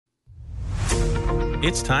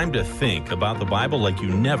It's time to think about the Bible like you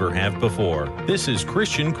never have before. This is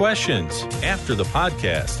Christian Questions. After the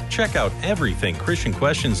podcast, check out everything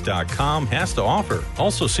ChristianQuestions.com has to offer.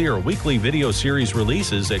 Also see our weekly video series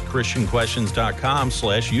releases at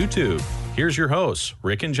ChristianQuestions.com/YouTube. Here's your hosts,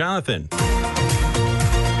 Rick and Jonathan.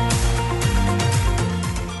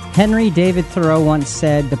 Henry David Thoreau once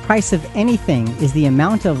said, "The price of anything is the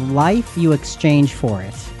amount of life you exchange for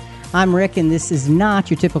it." I'm Rick, and this is not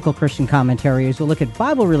your typical Christian commentary as we'll look at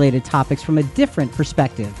Bible-related topics from a different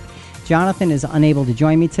perspective. Jonathan is unable to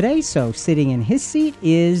join me today, so sitting in his seat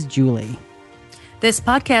is Julie. This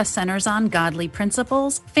podcast centers on godly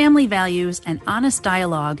principles, family values, and honest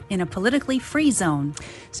dialogue in a politically free zone.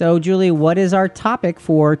 So, Julie, what is our topic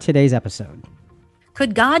for today's episode?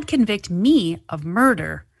 Could God convict me of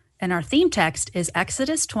murder? And our theme text is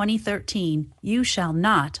Exodus 20:13, "You shall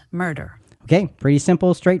not murder." Okay, pretty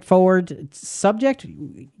simple, straightforward subject.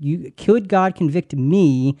 Could God convict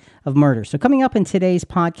me of murder? So coming up in today's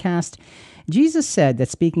podcast, Jesus said that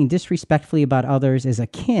speaking disrespectfully about others is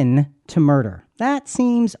akin to murder. That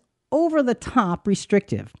seems over-the-top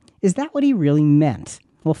restrictive. Is that what he really meant?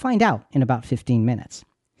 We'll find out in about 15 minutes.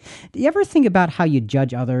 Do you ever think about how you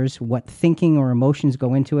judge others, what thinking or emotions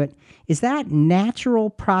go into it? Is that natural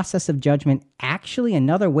process of judgment actually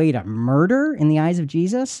another way to murder in the eyes of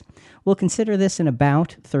Jesus? We'll consider this in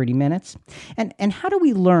about 30 minutes. And how do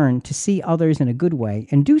we learn to see others in a good way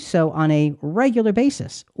and do so on a regular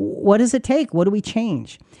basis? What does it take? What do we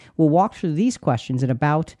change? We'll walk through these questions in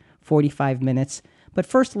about 45 minutes, but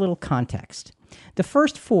first a little context. The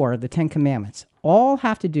first four of the Ten Commandments all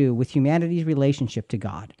have to do with humanity's relationship to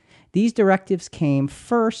God. These directives came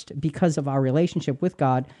first because of our relationship with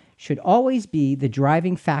God should always be the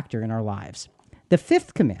driving factor in our lives. The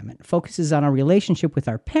fifth commandment focuses on our relationship with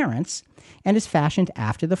our parents and is fashioned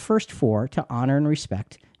after the first four to honor and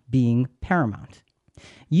respect being paramount.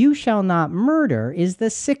 You shall not murder is the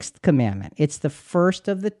sixth commandment. It's the first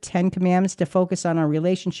of the 10 commandments to focus on our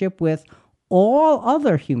relationship with all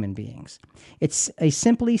other human beings. It's a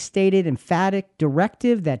simply stated, emphatic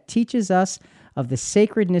directive that teaches us of the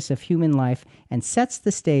sacredness of human life and sets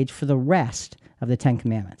the stage for the rest of the 10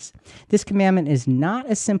 commandments. This commandment is not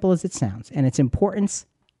as simple as it sounds, and its importance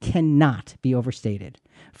cannot be overstated.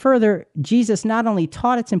 Further, Jesus not only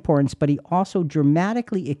taught its importance, but he also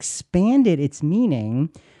dramatically expanded its meaning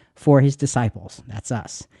for his disciples. That's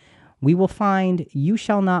us. We will find "you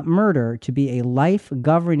shall not murder" to be a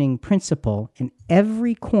life-governing principle in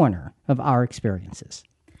every corner of our experiences.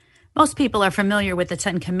 Most people are familiar with the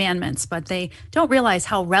 10 Commandments, but they don't realize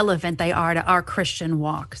how relevant they are to our Christian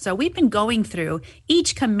walk. So we've been going through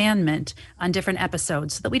each commandment on different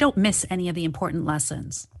episodes so that we don't miss any of the important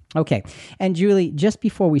lessons. Okay. And Julie, just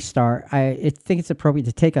before we start, I think it's appropriate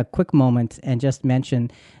to take a quick moment and just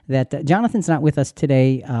mention that Jonathan's not with us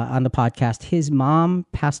today on the podcast. His mom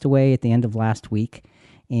passed away at the end of last week.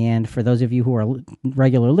 And for those of you who are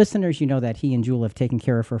regular listeners, you know that he and Jewel have taken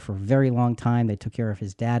care of her for a very long time. They took care of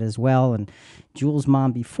his dad as well, and Jewel's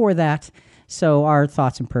mom before that. So our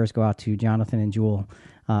thoughts and prayers go out to Jonathan and Jewel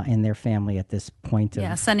and their family at this point.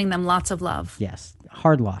 Yeah, sending them lots of love. Yes,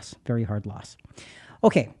 hard loss, very hard loss.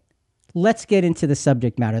 Okay, let's get into the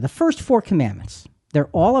subject matter. The first four commandments, they're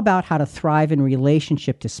all about how to thrive in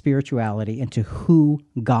relationship to spirituality and to who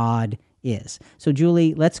God is. So,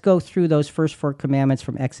 Julie, let's go through those first four commandments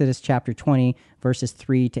from Exodus chapter 20, verses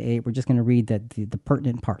 3 to 8. We're just going to read the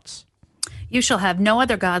pertinent parts. You shall have no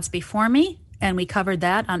other gods before me, and we covered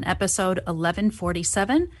that on episode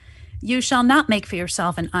 1147. You shall not make for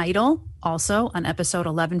yourself an idol, also on episode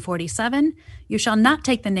 1147. You shall not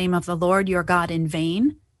take the name of the Lord your God in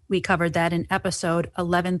vain. We covered that in episode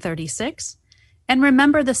 1136. And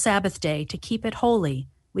remember the Sabbath day to keep it holy.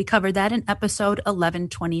 We covered that in episode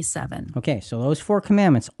 1127. Okay, so those four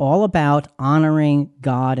commandments, all about honoring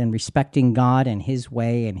God and respecting God and his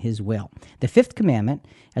way and his will. The fifth commandment,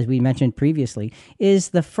 as we mentioned previously,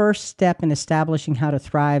 is the first step in establishing how to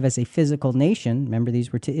thrive as a physical nation. Remember,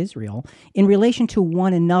 these were to Israel, in relation to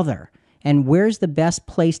one another. And where's the best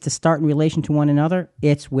place to start in relation to one another?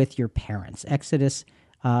 It's with your parents.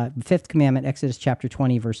 Fifth commandment, Exodus chapter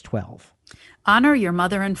 20, verse 12. Honor your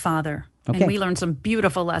mother and father. Okay. And we learned some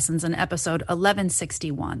beautiful lessons in episode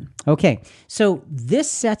 1161. Okay, so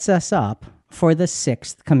this sets us up for the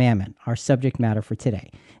sixth commandment, our subject matter for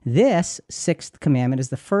today. This sixth commandment is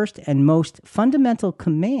the first and most fundamental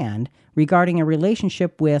command regarding a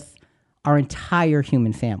relationship with our entire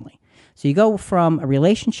human family. So you go from a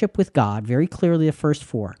relationship with God, very clearly the first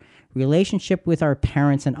four, relationship with our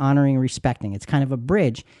parents and honoring and respecting. It's kind of a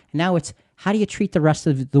bridge. And now it's how do you treat the rest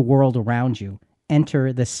of the world around you?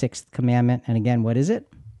 Enter the sixth commandment. And again, what is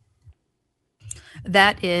it?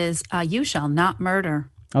 That is, you shall not murder.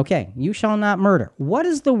 Okay, you shall not murder. What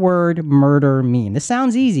does the word murder mean? This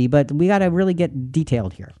sounds easy, but we got to really get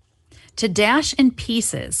detailed here. To dash in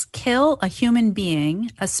pieces, kill a human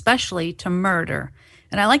being, especially to murder.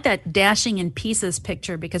 And I like that dashing in pieces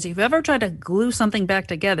picture because if you've ever tried to glue something back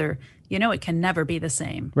together, you know it can never be the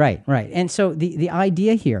same. Right. And so the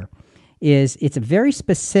idea here is it's a very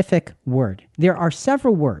specific word. There are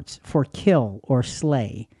several words for kill or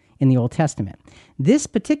slay in the Old Testament. This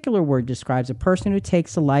particular word describes a person who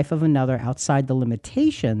takes the life of another outside the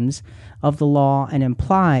limitations of the law and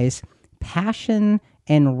implies passion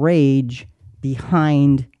and rage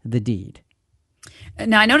behind the deed.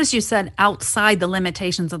 Now, I noticed you said outside the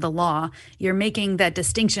limitations of the law. You're making that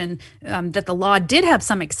distinction that the law did have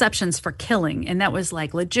some exceptions for killing, and that was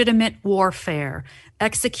like legitimate warfare,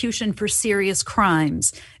 execution for serious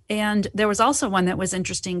crimes. And there was also one that was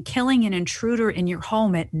interesting, killing an intruder in your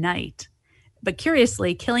home at night. But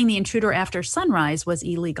curiously, killing the intruder after sunrise was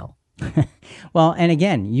illegal. Well, and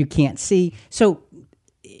again, you can't see. So,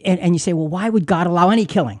 and you say, well, why would God allow any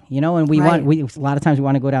killing? You know, and a lot of times we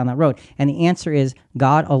want to go down that road. And the answer is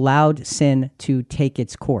God allowed sin to take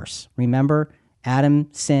its course. Remember, Adam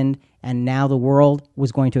sinned, and now the world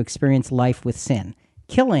was going to experience life with sin.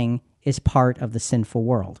 Killing is part of the sinful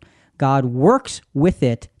world. God works with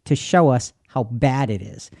it to show us how bad it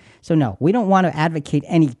is. So no, we don't want to advocate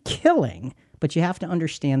any killing, but you have to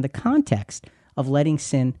understand the context of letting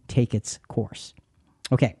sin take its course.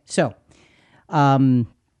 Okay, so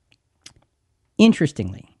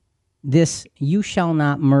interestingly, this you shall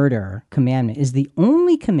not murder commandment is the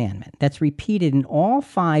only commandment that's repeated in all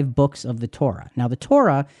 5 books of the Torah. Now, the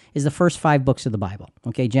Torah is the first 5 books of the Bible,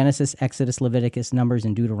 okay? Genesis, Exodus, Leviticus, Numbers,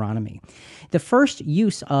 and Deuteronomy. The first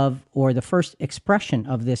use of, or the first expression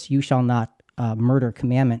of this you shall not murder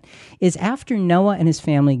commandment is after Noah and his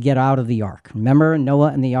family get out of the ark. Remember Noah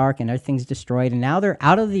and the ark, and everything's destroyed, and now they're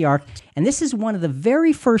out of the ark, and this is one of the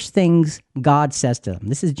very first things God says to them.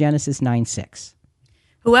 This is Genesis 9:6.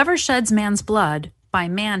 Whoever sheds man's blood, by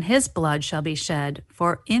man his blood shall be shed,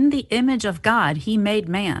 for in the image of God he made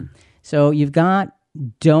man. So you've got,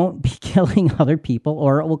 don't be killing other people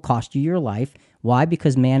or it will cost you your life. Why?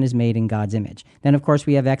 Because man is made in God's image. Then, of course,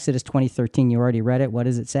 we have Exodus 20:13. You already read it. What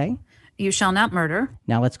does it say? You shall not murder.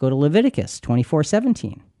 Now let's go to Leviticus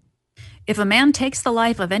 24:17. If a man takes the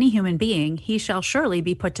life of any human being, he shall surely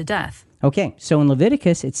be put to death. Okay, so in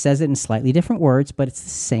Leviticus, it says it in slightly different words, but it's the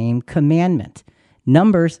same commandment.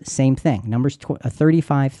 Numbers, same thing. Numbers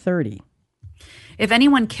 35:30. If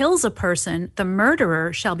anyone kills a person, the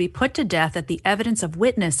murderer shall be put to death at the evidence of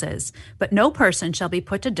witnesses, but no person shall be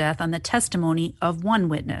put to death on the testimony of one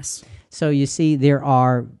witness. So you see, there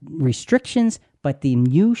are restrictions, but the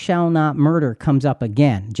you shall not murder comes up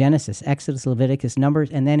again. Genesis, Exodus, Leviticus, Numbers,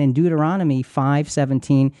 and then in Deuteronomy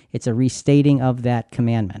 5:17, it's a restating of that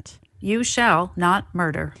commandment. You shall not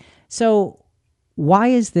murder. So why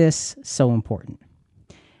is this so important?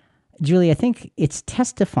 Julie, I think it's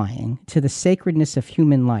testifying to the sacredness of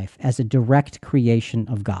human life as a direct creation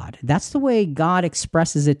of God. That's the way God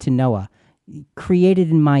expresses it to Noah, created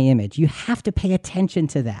in my image. You have to pay attention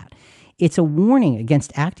to that. It's a warning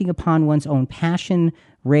against acting upon one's own passion,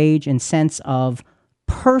 rage, and sense of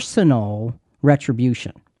personal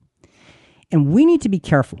retribution. And we need to be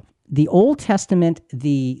careful. The Old Testament,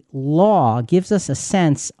 the law, gives us a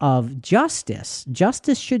sense of justice.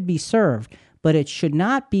 Justice should be served, but it should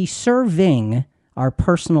not be serving our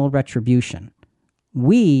personal retribution.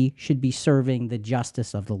 We should be serving the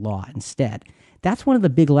justice of the law instead. That's one of the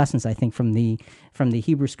big lessons, I think, from the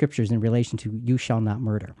Hebrew Scriptures in relation to you shall not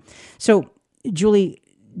murder. So, Julie,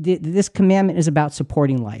 this commandment is about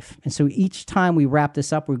supporting life. And so each time we wrap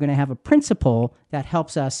this up, we're going to have a principle that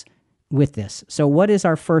helps us with this. So what is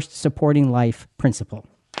our first supporting life principle?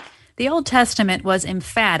 The Old Testament was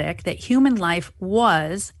emphatic that human life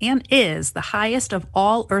was and is the highest of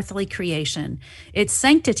all earthly creation. Its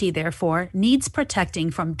sanctity, therefore, needs protecting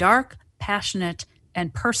from dark, passionate,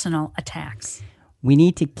 and personal attacks. We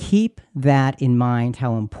need to keep that in mind,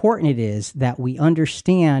 how important it is that we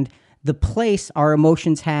understand the place our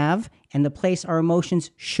emotions have and the place our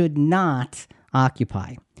emotions should not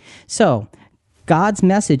occupy. So, God's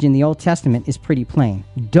message in the Old Testament is pretty plain.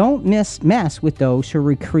 Don't mess with those who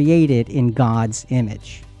were created in God's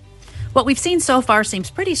image. What we've seen so far seems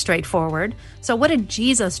pretty straightforward. So what did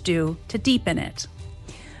Jesus do to deepen it?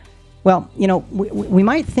 Well, you know, we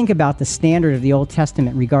might think about the standard of the Old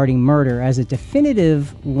Testament regarding murder as a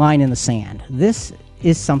definitive line in the sand. This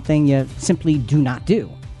is something you simply do not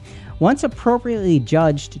do. Once appropriately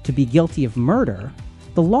judged to be guilty of murder,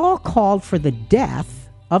 the law called for the death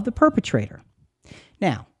of the perpetrator.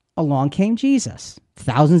 Now, along came Jesus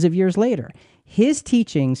thousands of years later. His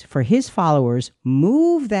teachings for his followers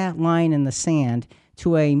move that line in the sand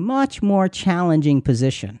to a much more challenging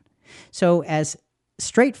position. So as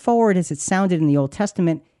straightforward as it sounded in the Old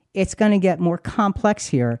Testament, it's going to get more complex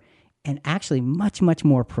here and actually much, much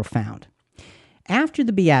more profound. After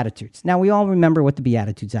the Beatitudes, now we all remember what the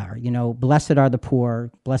Beatitudes are. Blessed are the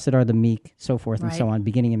poor, blessed are the meek, so forth and so on,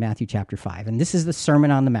 beginning in Matthew chapter 5. And this is the Sermon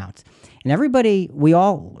on the Mount. And we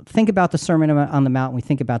all think about the Sermon on the Mount and we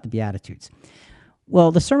think about the Beatitudes.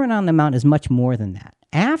 Well, the Sermon on the Mount is much more than that.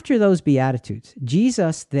 After those Beatitudes,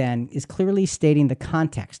 Jesus then is clearly stating the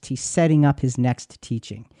context. He's setting up his next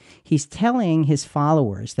teaching. He's telling his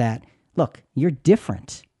followers that, look, you're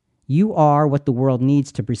different. You are what the world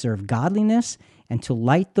needs to preserve godliness and to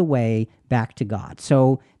light the way back to God.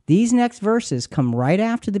 So these next verses come right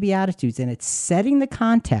after the Beatitudes, and it's setting the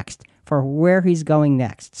context for where he's going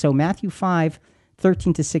next. So Matthew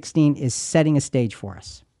 5:13-16 is setting a stage for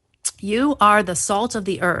us. You are the salt of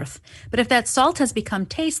the earth. But if that salt has become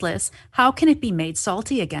tasteless, how can it be made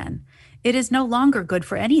salty again? It is no longer good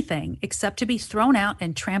for anything except to be thrown out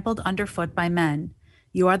and trampled underfoot by men.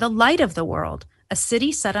 You are the light of the world. A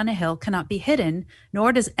city set on a hill cannot be hidden,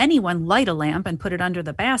 nor does anyone light a lamp and put it under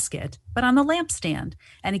the basket, but on the lampstand,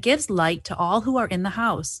 and it gives light to all who are in the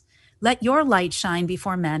house. Let your light shine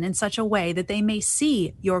before men in such a way that they may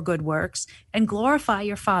see your good works and glorify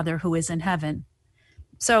your Father who is in heaven.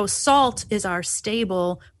 So salt is our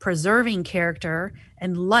stable, preserving character,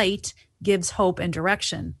 and light gives hope and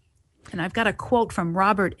direction. And I've got a quote from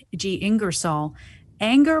Robert G. Ingersoll: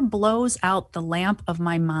 "Anger blows out the lamp of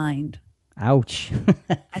my mind." Ouch.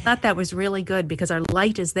 I thought that was really good because our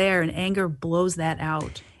light is there and anger blows that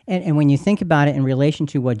out. And when you think about it in relation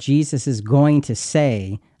to what Jesus is going to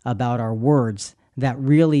say about our words, that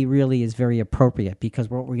really, really is very appropriate, because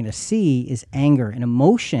what we're going to see is anger and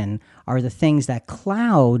emotion are the things that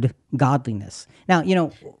cloud godliness. Now,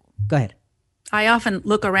 go ahead. I often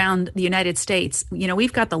look around the United States.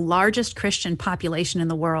 We've got the largest Christian population in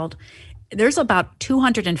the world. There's about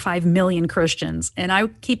 205 million Christians. And I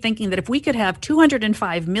keep thinking that if we could have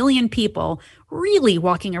 205 million people really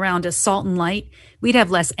walking around as salt and light, we'd have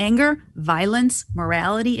less anger, violence,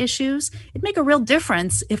 morality issues. It'd make a real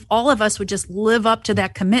difference if all of us would just live up to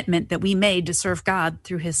that commitment that we made to serve God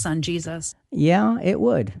through his son, Jesus. Yeah, it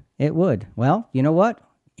would. It would. Well, you know what?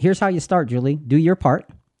 Here's how you start, Julie. Do your part.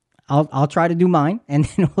 I'll try to do mine, and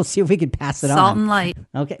then we'll see if we can pass it on. Salt and light.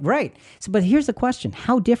 Okay, right. So, but here's the question.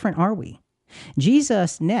 How different are we?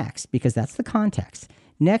 Jesus next, because that's the context,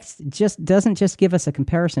 next doesn't just give us a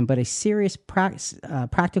comparison, but a serious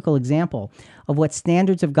practical example of what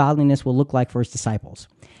standards of godliness will look like for his disciples.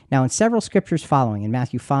 Now, in several scriptures following, in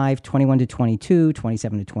Matthew 5:21-22,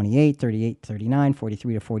 27-28, 38-39,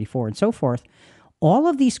 43-44, and so forth, all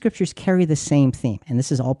of these scriptures carry the same theme, and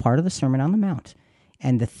this is all part of the Sermon on the Mount.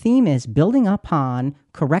 And the theme is building upon,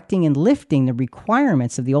 correcting, and lifting the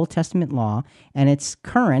requirements of the Old Testament law and its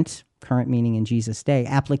current meaning in Jesus' day,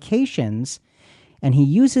 applications. And he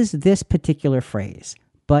uses this particular phrase,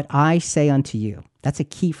 "But I say unto you." That's a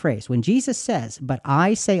key phrase. When Jesus says, "But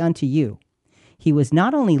I say unto you," he was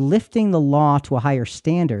not only lifting the law to a higher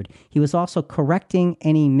standard, he was also correcting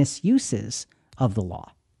any misuses of the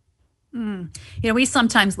law. We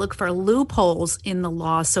sometimes look for loopholes in the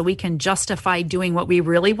law so we can justify doing what we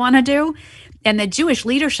really want to do. And the Jewish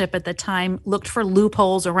leadership at the time looked for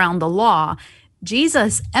loopholes around the law.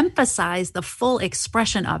 Jesus emphasized the full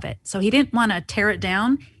expression of it. So he didn't want to tear it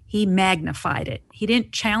down. He magnified it. He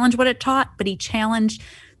didn't challenge what it taught, but he challenged,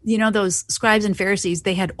 those scribes and Pharisees,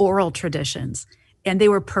 they had oral traditions. And they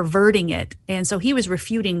were perverting it. And so he was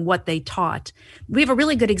refuting what they taught. We have a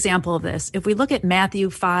really good example of this. If we look at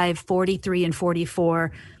Matthew 5:43 and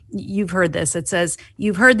 44, you've heard this. It says,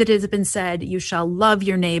 "You've heard that it has been said, you shall love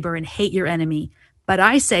your neighbor and hate your enemy. But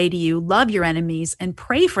I say to you, love your enemies and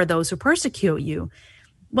pray for those who persecute you."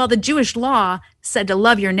 Well, the Jewish law said to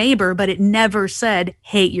love your neighbor, but it never said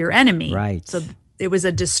hate your enemy. Right. So it was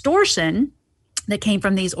a distortion that came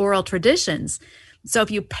from these oral traditions. So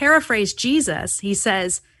if you paraphrase Jesus, he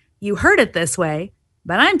says, "You heard it this way,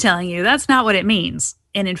 but I'm telling you that's not what it means."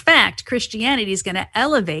 And in fact, Christianity is going to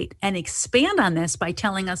elevate and expand on this by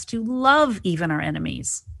telling us to love even our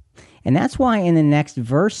enemies. And that's why in the next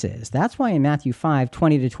verses, that's why in Matthew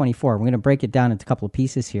 5:20-24, we're going to break it down into a couple of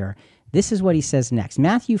pieces here. This is what he says next.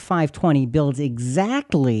 Matthew 5:20 builds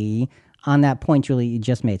exactly on that point, Julie, you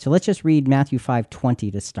just made. So let's just read Matthew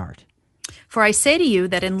 5:20 to start. For I say to you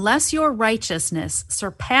that unless your righteousness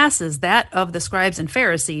surpasses that of the scribes and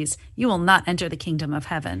Pharisees, you will not enter the kingdom of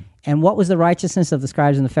heaven. And what was the righteousness of the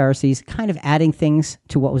scribes and the Pharisees? Kind of adding things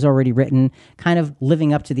to what was already written, kind of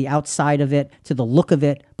living up to the outside of it, to the look of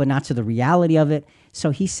it, but not to the reality of it. So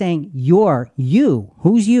he's saying,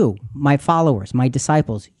 who's you? My followers, my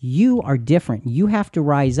disciples, you are different. You have to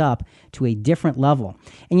rise up to a different level.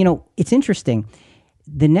 And it's interesting.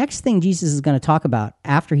 The next thing Jesus is going to talk about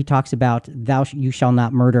after he talks about you shall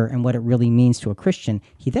not murder and what it really means to a Christian,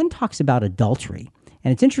 he then talks about adultery.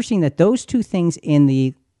 And it's interesting that those two things in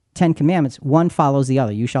the Ten Commandments, one follows the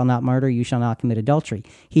other. You shall not murder, you shall not commit adultery.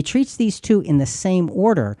 He treats these two in the same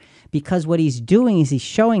order because what he's doing is he's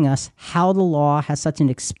showing us how the law has such an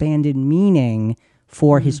expanded meaning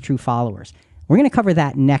for his true followers. We're going to cover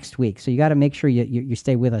that next week, so you got to make sure you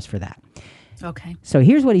stay with us for that. Okay. So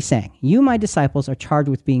here's what he's saying. You, my disciples, are charged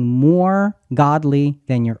with being more godly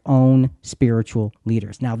than your own spiritual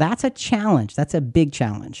leaders. Now, that's a challenge. That's a big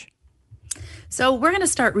challenge. So we're going to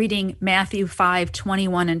start reading Matthew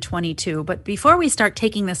 5:21 and 22. But before we start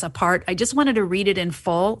taking this apart, I just wanted to read it in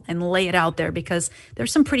full and lay it out there because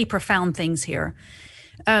there's some pretty profound things here.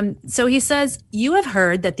 So he says, you have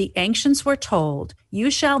heard that the ancients were told,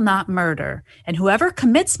 you shall not murder, and whoever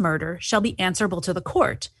commits murder shall be answerable to the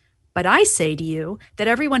court. But I say to you that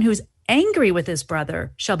everyone who's angry with his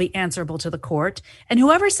brother shall be answerable to the court, and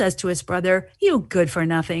whoever says to his brother, you good for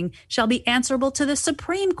nothing, shall be answerable to the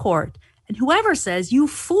Supreme Court. And whoever says, you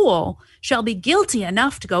fool, shall be guilty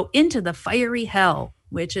enough to go into the fiery hell,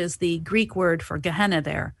 which is the Greek word for Gehenna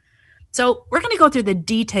there. So we're going to go through the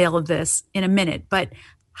detail of this in a minute, but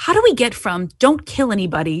how do we get from don't kill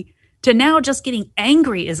anybody to now just getting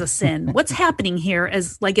angry is a sin? What's happening here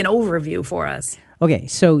as like an overview for us? Okay,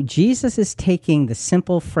 so Jesus is taking the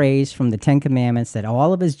simple phrase from the Ten Commandments that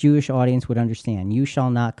all of his Jewish audience would understand, you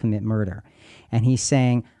shall not commit murder. And he's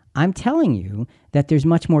saying, I'm telling you that there's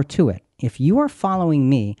much more to it. If you are following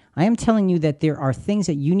me, I am telling you that there are things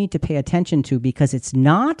that you need to pay attention to because it's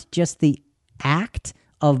not just the act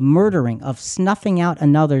of murdering, of snuffing out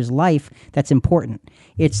another's life that's important.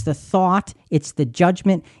 It's the thought, it's the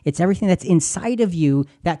judgment, it's everything that's inside of you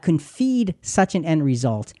that can feed such an end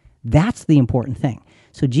result. That's the important thing.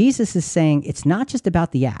 So Jesus is saying it's not just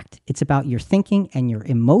about the act. It's about your thinking and your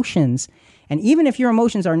emotions. And even if your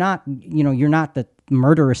emotions are not, you're not the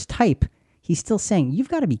murderous type, he's still saying you've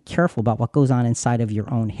got to be careful about what goes on inside of your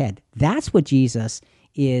own head. That's what Jesus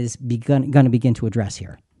is going to begin to address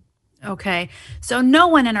here. Okay. So no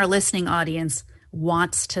one in our listening audience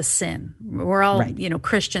wants to sin. We're all, right.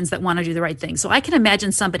 Christians that want to do the right thing. So I can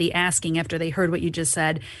imagine somebody asking after they heard what you just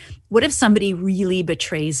said, what if somebody really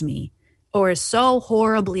betrays me or is so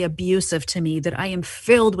horribly abusive to me that I am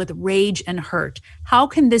filled with rage and hurt? How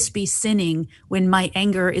can this be sinning when my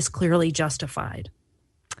anger is clearly justified?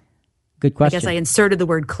 Good question. I guess I inserted the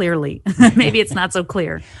word clearly. Maybe it's not so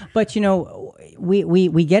clear. But,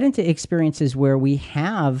 we get into experiences where we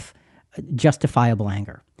have justifiable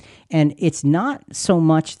anger. And it's not so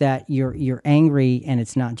much that you're angry and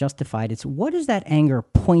it's not justified. It's what is that anger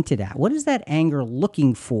pointed at? What is that anger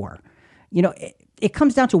looking for? It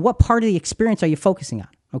comes down to what part of the experience are you focusing on,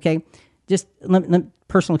 okay? Just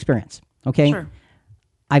personal experience, okay? Sure.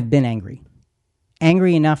 I've been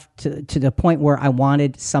angry enough to the point where I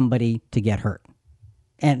wanted somebody to get hurt.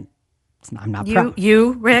 And I'm not proud.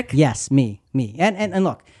 You, Rick? Yes, me. And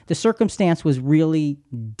look, the circumstance was really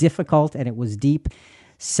difficult and it was deep.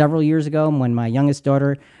 Several years ago, when my youngest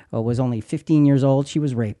daughter was only 15 years old, she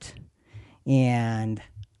was raped. And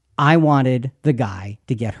I wanted the guy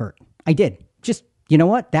to get hurt. I did. Just, you know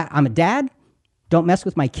what? I'm a dad. Don't mess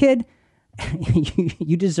with my kid.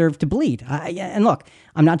 You deserve to bleed. And look,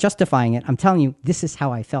 I'm not justifying it. I'm telling you, this is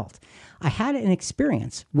how I felt. I had an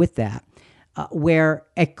experience with that where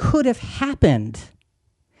it could have happened.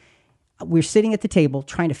 We're sitting at the table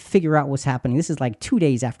trying to figure out what's happening. This is like 2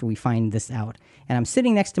 days after we find this out. And I'm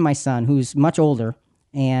sitting next to my son, who's much older,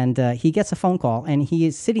 and he gets a phone call, and he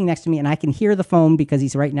is sitting next to me, and I can hear the phone because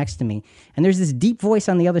he's right next to me. And there's this deep voice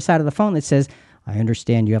on the other side of the phone that says, I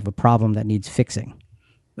understand you have a problem that needs fixing.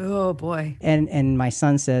 Oh, boy. And my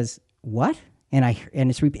son says, what? And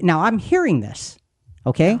it's now I'm hearing this,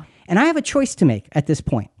 okay? Yeah. And I have a choice to make at this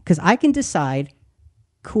point because I can decide,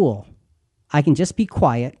 cool, I can just be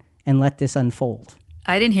quiet and let this unfold.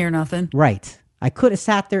 I didn't hear nothing. Right. I could have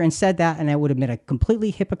sat there and said that, and that would have been a completely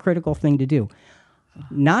hypocritical thing to do.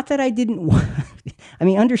 Not that I didn't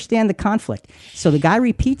understand the conflict. So the guy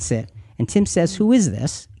repeats it, and Tim says, who is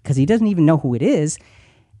this? Because he doesn't even know who it is.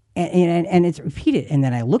 And it's repeated. And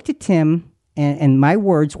then I looked at Tim, and my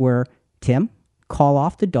words were, Tim, call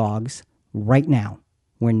off the dogs right now.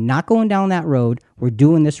 We're not going down that road. We're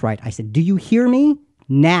doing this right. I said, do you hear me?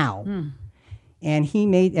 Now. And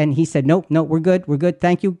he said, nope, we're good.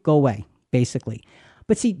 Thank you. Go away, basically.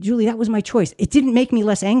 But see, Julie, that was my choice. It didn't make me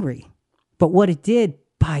less angry. But what it did,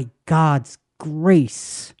 by God's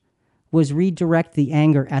grace, was redirect the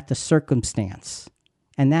anger at the circumstance.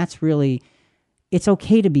 And that's really, it's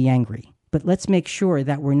okay to be angry, but let's make sure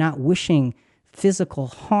that we're not wishing physical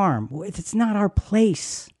harm. It's not our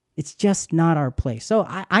place. It's just not our place. So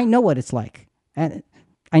I know what it's like. And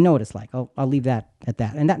I know what it's like. I'll leave that at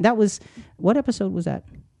that. And that was, what episode was that?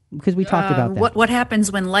 Because we talked about that. What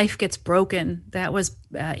happens when life gets broken? That was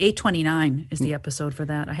 829 is the episode for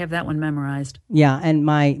that. I have that one memorized. Yeah, and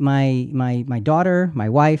my daughter, my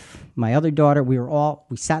wife, my other daughter, we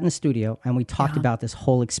sat in the studio and we talked about this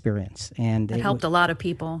whole experience. And it helped a lot of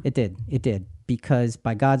people. It did. Because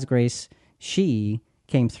by God's grace, she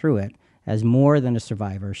came through it as more than a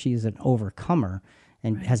survivor. She's an overcomer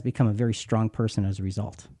and has become a very strong person as a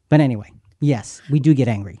result. But anyway, yes, we do get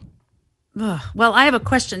angry. Well, I have a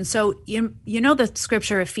question. So you know the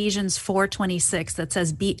scripture Ephesians 4:26 that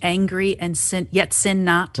says, "Be angry and sin, yet sin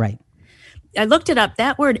not." Right. I looked it up.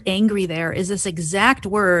 That word "angry" there is this exact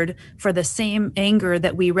word for the same anger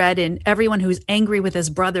that we read in "Everyone who's angry with his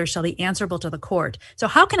brother shall be answerable to the court." So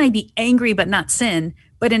how can I be angry but not sin?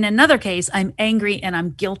 But in another case, I'm angry and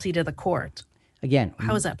I'm guilty to the court. Again,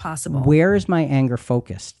 how is that possible? Where is my anger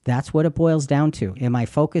focused? That's what it boils down to. Am I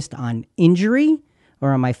focused on injury?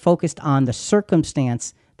 Or am I focused on the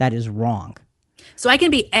circumstance that is wrong? So I can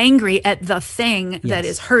be angry at the thing that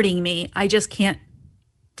is hurting me. I just can't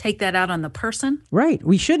take that out on the person. Right.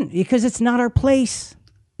 We shouldn't, because it's not our place.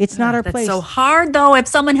 It's not our place. That's so hard, though, if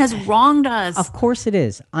someone has wronged us. Of course it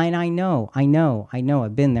is. And I know.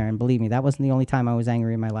 I've been there. And believe me, that wasn't the only time I was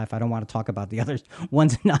angry in my life. I don't want to talk about the other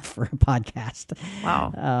ones enough for a podcast.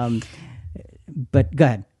 Wow. But go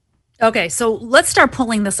ahead. Okay, so let's start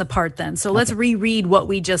pulling this apart then. So let's reread what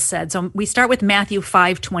we just said. So we start with Matthew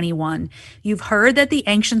 5:21. You've heard that the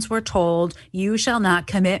ancients were told, you shall not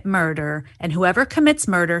commit murder, and whoever commits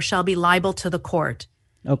murder shall be liable to the court.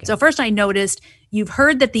 Okay. So first I noticed, you've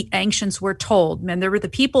heard that the ancients were told. And the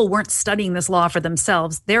people weren't studying this law for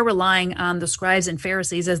themselves. They're relying on the scribes and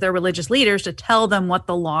Pharisees as their religious leaders to tell them what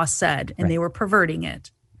the law said, and they were perverting it.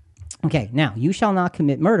 Okay, now, you shall not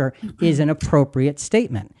commit murder is an appropriate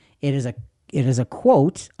statement. It is a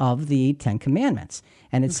quote of the Ten Commandments.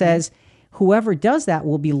 And it says, whoever does that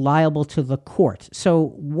will be liable to the court.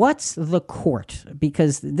 So what's the court?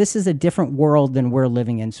 Because this is a different world than we're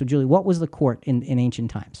living in. So Julie, what was the court in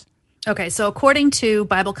ancient times? Okay, so according to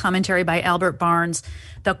Bible commentary by Albert Barnes,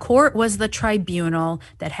 the court was the tribunal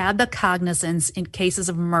that had the cognizance in cases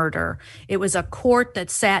of murder. It was a court that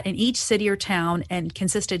sat in each city or town and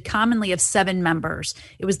consisted commonly of 7 members.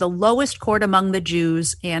 It was the lowest court among the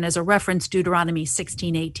Jews, and as a reference, Deuteronomy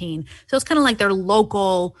 16:18. So it's kind of like their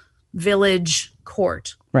local village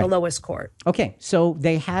court, the lowest court. Okay, so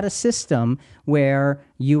they had a system where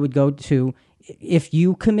you would go to if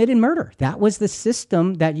you committed murder. That was the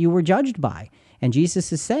system that you were judged by. And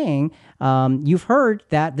Jesus is saying, you've heard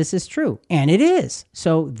that this is true. And it is.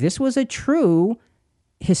 So this was a true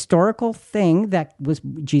historical thing that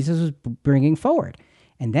Jesus was bringing forward.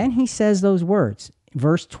 And then he says those words,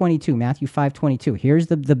 verse 22, Matthew 5:22. Here's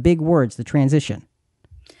the big words, the transition.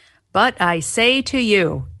 But I say to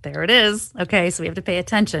you, there it is. Okay, so we have to pay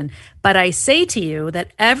attention. But I say to you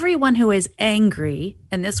that everyone who is angry,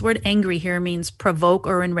 and this word angry here means provoke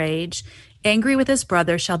or enrage, angry with his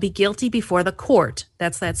brother shall be guilty before the court.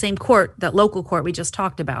 That's that same court, that local court we just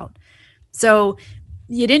talked about. So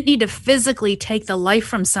you didn't need to physically take the life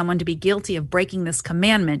from someone to be guilty of breaking this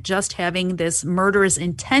commandment. Just having this murderous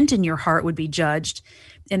intent in your heart would be judged.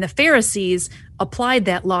 And the Pharisees applied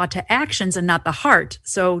that law to actions and not the heart.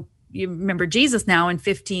 So you remember Jesus now in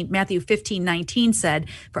Matthew 15:19 said,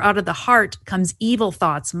 for out of the heart comes evil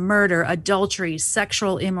thoughts, murder, adultery,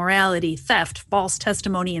 sexual immorality, theft, false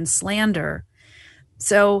testimony, and slander.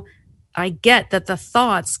 So I get that the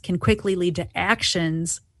thoughts can quickly lead to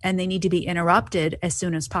actions, and they need to be interrupted as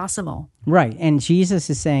soon as possible. Right. And Jesus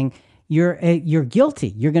is saying, you're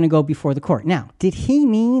guilty. You're going to go before the court. Now, did he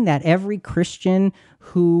mean that every Christian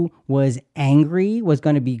who was angry was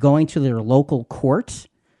going to be going to their local court?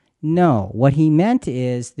 No, what he meant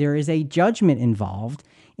is there is a judgment involved,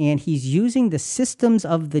 and he's using the systems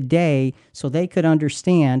of the day so they could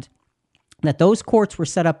understand that those courts were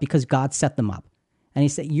set up because God set them up. And he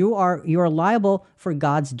said, you are liable for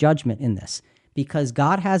God's judgment in this. because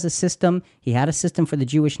God has a system. He had a system for the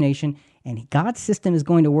Jewish nation, and God's system is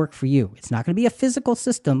going to work for you. It's not going to be a physical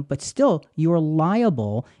system, but still, you are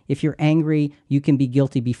liable. If you're angry, you can be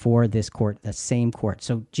guilty before this court, the same court.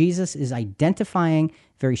 So Jesus is identifying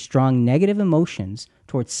very strong negative emotions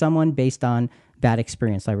towards someone based on bad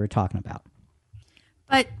experience like we were talking about.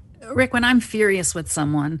 But Rick, when I'm furious with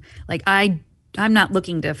someone, like I'm not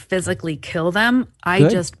looking to physically kill them. I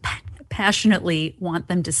Good. just passionately want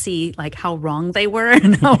them to see like how wrong they were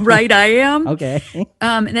and how right I am. Okay.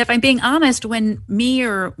 And if I'm being honest, when me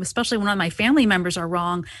or especially when one of my family members are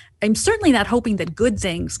wrong, I'm certainly not hoping that good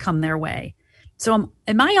things come their way. So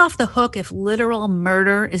am I off the hook if literal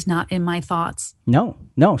murder is not in my thoughts? No.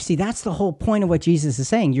 See, that's the whole point of what Jesus is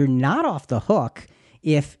saying. You're not off the hook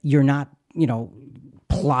if you're not,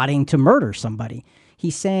 plotting to murder somebody.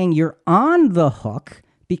 He's saying you're on the hook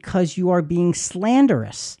because you are being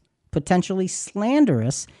slanderous, potentially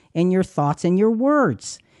slanderous in your thoughts and your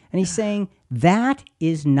words. And he's saying that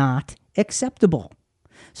is not acceptable.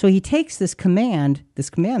 So he takes this commandment,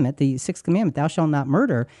 the sixth commandment, thou shalt not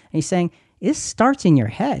murder, and he's saying, this starts in your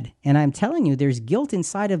head. And I'm telling you, there's guilt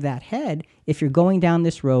inside of that head if you're going down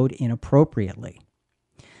this road inappropriately.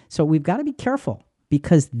 So we've got to be careful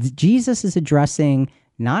because Jesus is addressing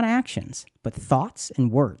not actions, but thoughts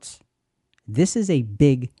and words. This is a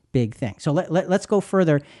big, big thing. So let's go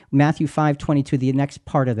further. Matthew 5:22, the next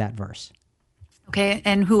part of that verse. Okay,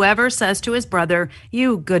 and whoever says to his brother,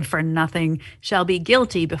 you good for nothing, shall be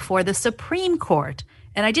guilty before the Supreme Court.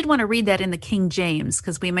 And I did want to read that in the King James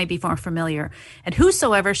because we may be more familiar. And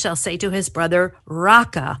whosoever shall say to his brother,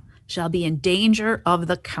 Raka, shall be in danger of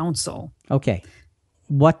the council. Okay,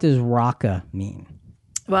 what does Raka mean?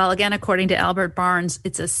 Well, again, according to Albert Barnes,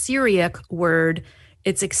 it's a Syriac word.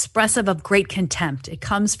 It's expressive of great contempt. It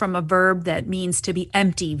comes from a verb that means to be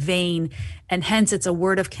empty, vain, and hence it's a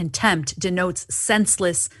word of contempt, denotes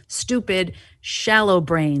senseless, stupid, shallow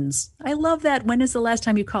brains. I love that. When is the last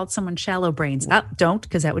time you called someone shallow brains? Don't,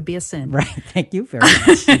 because that would be a sin. Right. Thank you very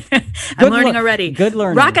much. I'm learning already. Good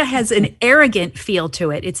learning. Raka has an arrogant feel to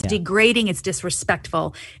it. It's degrading. It's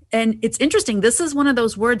disrespectful. And it's interesting. This is one of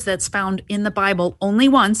those words that's found in the Bible only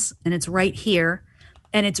once, and it's right here.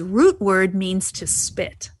 And its root word means to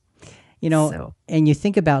spit. And you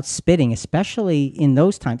think about spitting, especially in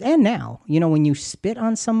those times, and now, when you spit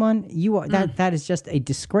on someone, that is just a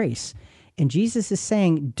disgrace. And Jesus is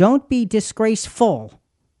saying, don't be disgraceful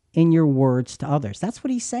in your words to others. That's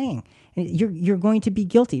what he's saying. And you're going to be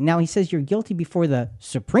guilty. Now, he says you're guilty before the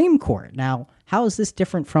Supreme Court. Now, how is this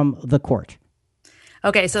different from the court?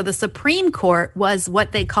 Okay, so the Supreme Court was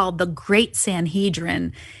what they called the Great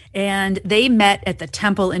Sanhedrin, and they met at the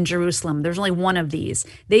temple in Jerusalem. There's only one of these.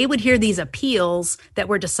 They would hear these appeals that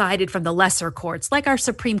were decided from the lesser courts, like our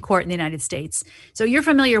Supreme Court in the United States. So you're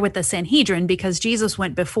familiar with the Sanhedrin because Jesus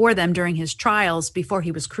went before them during his trials before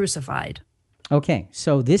he was crucified. Okay,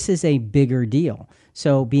 so this is a bigger deal.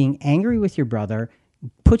 So being angry with your brother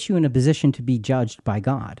puts you in a position to be judged by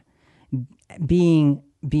God. Being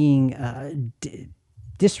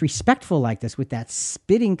disrespectful like this with that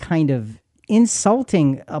spitting kind of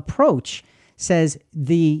insulting approach says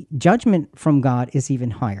the judgment from God is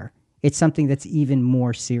even higher. It's something that's even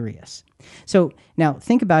more serious. So now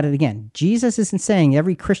think about it again. Jesus isn't saying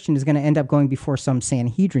every Christian is going to end up going before some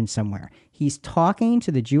Sanhedrin somewhere. He's talking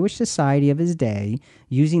to the Jewish society of his day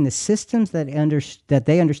using the systems that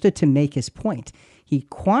they understood to make his point. He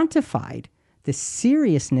quantified the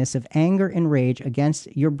seriousness of anger and rage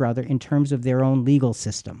against your brother in terms of their own legal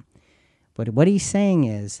system. But what he's saying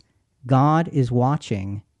is, God is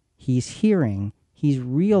watching, he's hearing, he's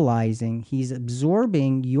realizing, he's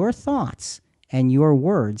absorbing your thoughts and your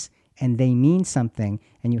words, and they mean something,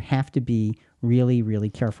 and you have to be really,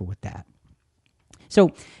 really careful with that.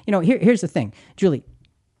 So, here's the thing. Julie,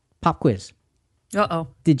 pop quiz. Uh-oh.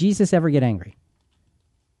 Did Jesus ever get angry?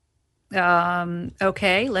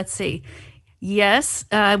 Okay, let's see. Yes,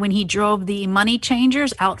 when he drove the money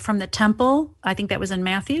changers out from the temple. I think that was in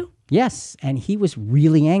Matthew. Yes, and he was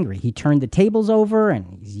really angry. He turned the tables over,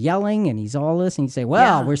 and he's yelling, and he's all this, and he'd say,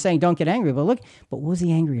 we're saying don't get angry, but what was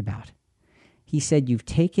he angry about? He said, you've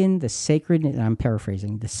taken the sacredness, I'm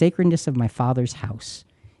paraphrasing, the sacredness of my Father's house,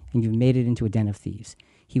 and you've made it into a den of thieves.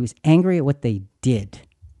 He was angry at what they did.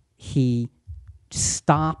 He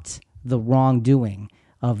stopped the wrongdoing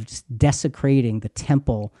of desecrating the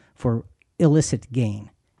temple for illicit gain.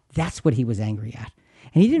 That's what he was angry at.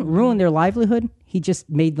 And he didn't ruin their livelihood. He just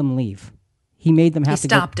made them leave. He made them have to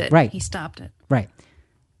stop it. Right. He stopped it. Right.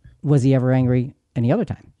 Was he ever angry any other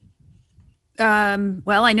time?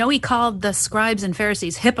 Well, I know he called the scribes and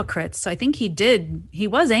Pharisees hypocrites, so I think he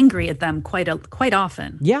was angry at them quite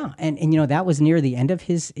often. Yeah, and that was near the end of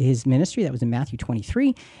his ministry. That was in Matthew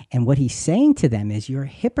 23. And what he's saying to them is, you're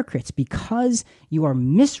hypocrites because you are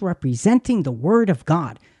misrepresenting the word of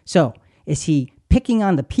God. So is he picking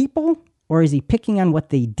on the people, or is he picking on what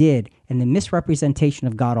they did and the misrepresentation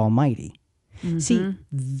of God Almighty? Mm-hmm. See,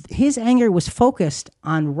 his anger was focused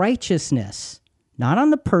on righteousness. Not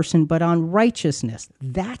on the person, but on righteousness.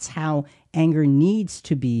 That's how anger needs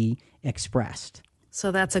to be expressed.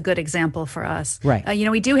 So that's a good example for us. Right.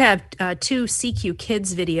 We do have two CQ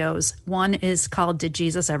Kids videos. One is called, Did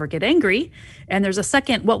Jesus Ever Get Angry? And there's a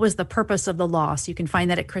second, What Was the Purpose of the Law? So you can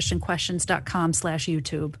find that at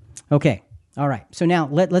christianquestions.com/YouTube. Okay. All right. So now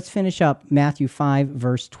let's finish up Matthew 5,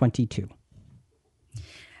 verse 22.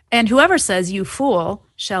 And whoever says, you fool,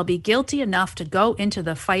 shall be guilty enough to go into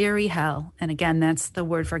the fiery hell. And again, that's the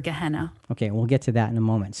word for Gehenna. Okay, we'll get to that in a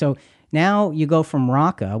moment. So now you go from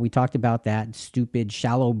Raka, we talked about that stupid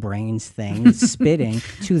shallow brains thing, spitting,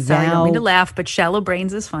 to Sorry, I thou. don't mean to laugh, but shallow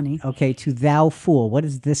brains is funny. Okay, to thou fool. What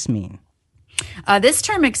does this mean? This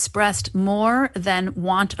term expressed more than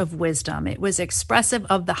want of wisdom. It was expressive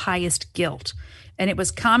of the highest guilt. And it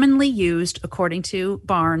was commonly used, according to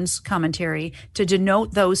Barnes' commentary, to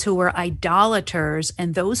denote those who were idolaters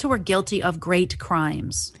and those who were guilty of great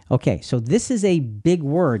crimes. Okay, so this is a big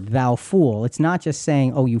word, thou fool. It's not just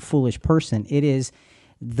saying, oh, you foolish person. It is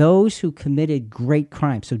those who committed great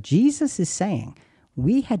crimes. So Jesus is saying,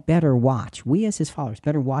 we had better watch. We as his followers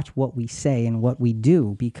better watch what we say and what we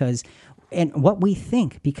do and what we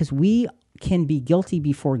think, because we can be guilty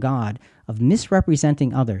before God of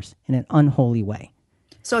misrepresenting others in an unholy way.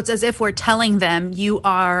 So it's as if we're telling them, you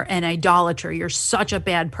are an idolater, you're such a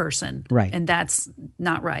bad person. Right. And that's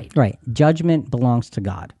not right. Right. Judgment belongs to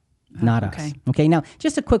God, not us. Okay, now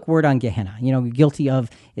just a quick word on Gehenna. Guilty of,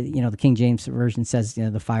 the King James Version says,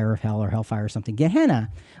 the fire of hell or hellfire or something. Gehenna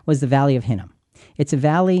was the Valley of Hinnom. It's a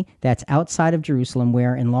valley that's outside of Jerusalem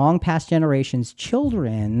where in long past generations,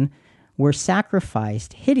 children were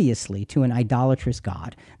sacrificed hideously to an idolatrous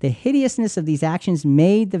god. The hideousness of these actions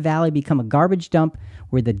made the valley become a garbage dump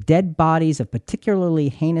where the dead bodies of particularly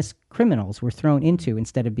heinous criminals were thrown into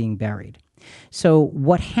instead of being buried. So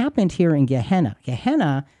what happened here in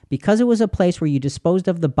Gehenna, because it was a place where you disposed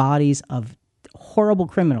of the bodies of horrible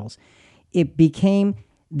criminals, it became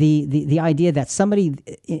the idea that somebody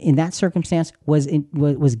in that circumstance was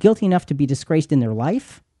guilty enough to be disgraced in their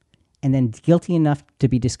life, and then guilty enough to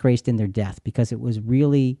be disgraced in their death, because it was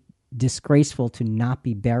really disgraceful to not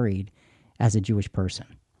be buried as a Jewish person.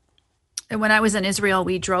 And when I was in Israel,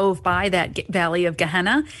 we drove by that valley of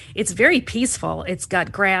Gehenna. It's very peaceful. It's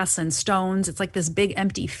got grass and stones. It's like this big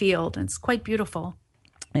empty field. And it's quite beautiful.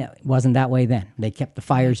 Yeah, it wasn't that way then. They kept the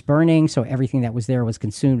fires burning, so everything that was there was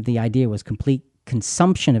consumed. The idea was complete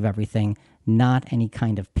consumption of everything, not any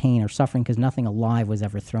kind of pain or suffering, because nothing alive was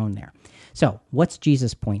ever thrown there. So what's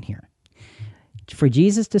Jesus' point here? For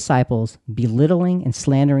Jesus' disciples, belittling and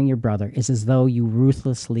slandering your brother is as though you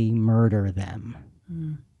ruthlessly murder them.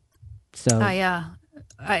 So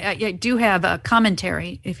I do have a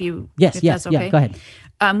commentary, if that's okay. Yeah, go ahead.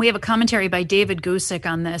 We have a commentary by David Gusick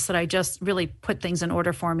on this that I just really put things in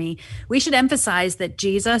order for me. We should emphasize that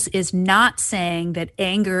Jesus is not saying that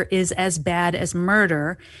anger is as bad as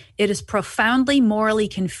murder. It is profoundly morally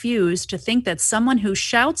confused to think that someone who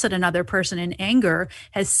shouts at another person in anger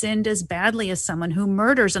has sinned as badly as someone who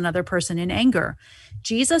murders another person in anger.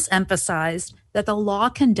 Jesus emphasized that the law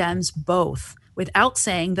condemns both, without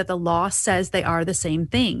saying that the law says they are the same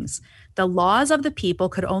things. The laws of the people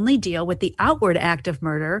could only deal with the outward act of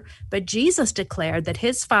murder, but Jesus declared that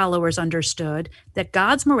his followers understood that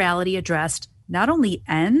God's morality addressed not only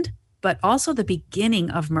end, but also the beginning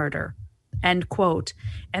of murder. End quote.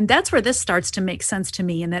 And that's where this starts to make sense to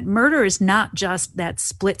me, and that murder is not just that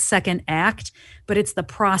split-second act, but it's the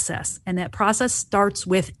process. And that process starts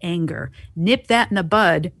with anger. Nip that in the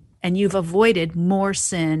bud, and you've avoided more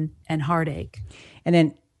sin and heartache. And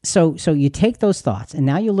then So you take those thoughts, and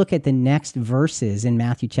now you look at the next verses in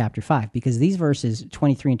Matthew chapter 5, because these verses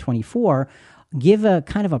 23 and 24 give a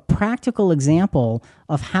kind of a practical example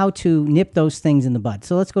of how to nip those things in the bud.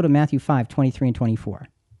 So let's go to Matthew 5, 23 and 24.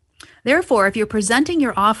 Therefore, if you're presenting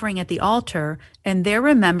your offering at the altar, and there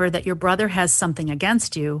remember that your brother has something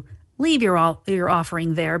against you, leave your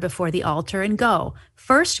offering there before the altar and go.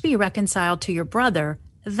 First be reconciled to your brother,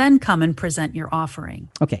 then come and present your offering.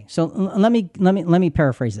 Okay, so let me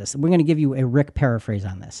paraphrase this. We're going to give you a Rick paraphrase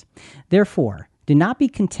on this. Therefore, do not be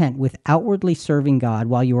content with outwardly serving God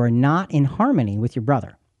while you are not in harmony with your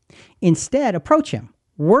brother. Instead, approach him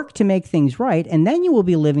Work to make things right, and then you will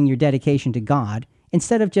be living your dedication to God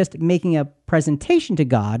instead of just making a presentation to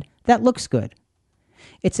God that looks good.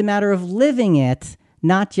 It's a matter of living it,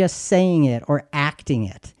 not just saying it or acting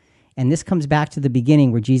it. And this comes back to the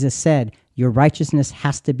beginning where Jesus said, your righteousness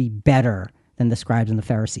has to be better than the scribes and the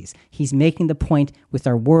Pharisees. He's making the point with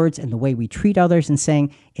our words and the way we treat others and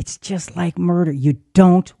saying, it's just like murder. You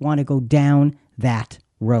don't want to go down that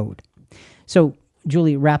road. So,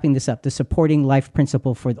 Julie, wrapping this up, the supporting life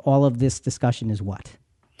principle for all of this discussion is what?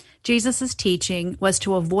 Jesus' teaching was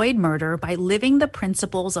to avoid murder by living the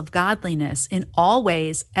principles of godliness in all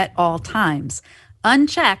ways at all times.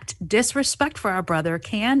 Unchecked, disrespect for our brother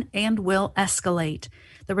can and will escalate.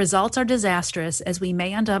 The results are disastrous as we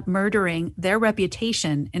may end up murdering their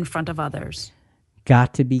reputation in front of others.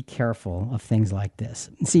 Got to be careful of things like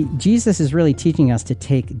this. See, Jesus is really teaching us to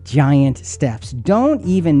take giant steps. Don't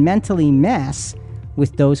even mentally mess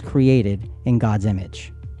with those created in God's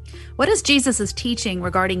image. What does Jesus' teaching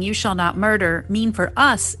regarding you shall not murder mean for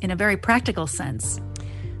us in a very practical sense?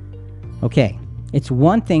 Okay, it's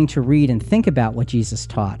one thing to read and think about what Jesus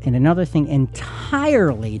taught, and another thing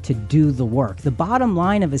entirely to do the work. The bottom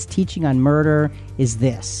line of his teaching on murder is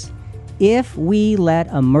this. If we let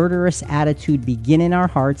a murderous attitude begin in our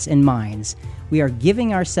hearts and minds, we are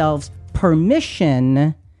giving ourselves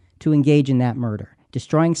permission to engage in that murder.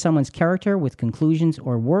 Destroying someone's character with conclusions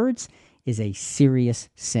or words is a serious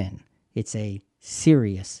sin. It's a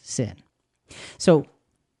serious sin. So,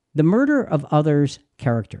 the murder of others'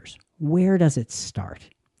 characters, where does it start?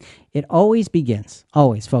 It always begins,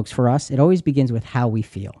 folks, for us, it always begins with how we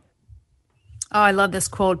feel. Oh, I love this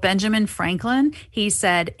quote. Benjamin Franklin, he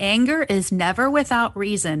said, anger is never without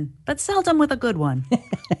reason, but seldom with a good one.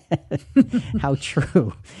 How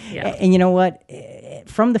true. Yeah. And you know what?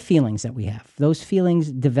 From the feelings that we have, those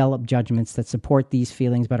feelings develop judgments that support these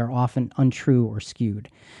feelings but are often untrue or skewed.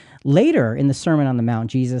 Later in the Sermon on the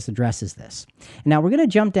Mount, Jesus addresses this. Now, we're going to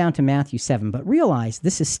jump down to Matthew 7, but realize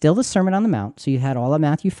this is still the Sermon on the Mount, so you had all of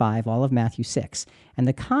Matthew 5, all of Matthew 6. And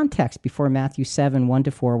the context before Matthew 7,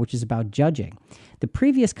 1-4, which is about judging. The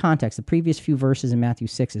previous context, the previous few verses in Matthew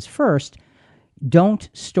 6 is first, don't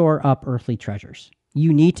store up earthly treasures.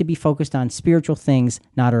 You need to be focused on spiritual things,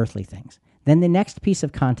 not earthly things. Then the next piece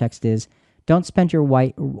of context is, don't spend your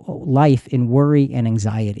life in worry and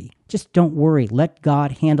anxiety. Just don't worry. Let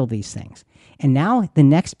God handle these things. And now the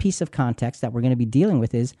next piece of context that we're going to be dealing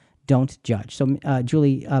with is don't judge. So,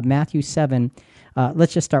 Julie, Matthew 7,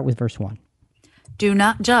 let's just start with verse 1. Do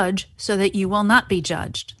not judge so that you will not be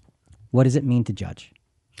judged. What does it mean to judge?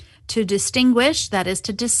 To distinguish, that is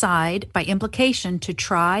to decide, by implication, to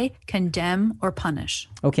try, condemn, or punish.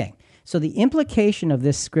 Okay, so the implication of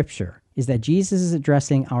this scripture is that Jesus is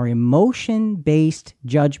addressing our emotion-based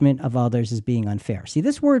judgment of others as being unfair. See,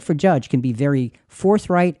 this word for judge can be very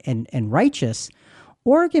forthright and righteous,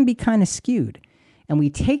 or it can be kind of skewed. And we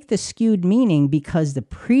take the skewed meaning because the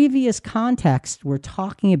previous context, we're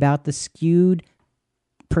talking about the skewed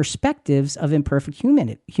perspectives of imperfect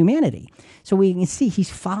humanity. So we can see he's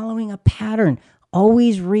following a pattern.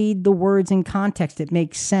 Always read the words in context. It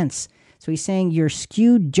makes sense. So he's saying your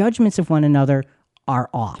skewed judgments of one another are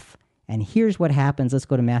off. And here's what happens. Let's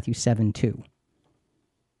go to Matthew 7:2.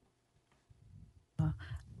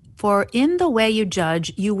 For in the way you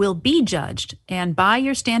judge, you will be judged, and by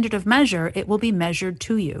your standard of measure, it will be measured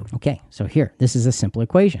to you. Okay, so here, this is a simple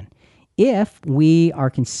equation. If we are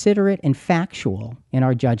considerate and factual in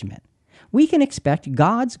our judgment, we can expect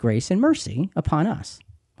God's grace and mercy upon us.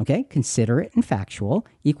 Okay, considerate and factual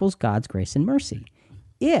equals God's grace and mercy.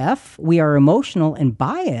 If we are emotional and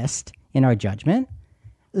biased in our judgment,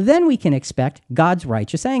 then we can expect God's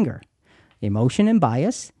righteous anger. Emotion and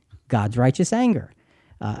bias, God's righteous anger.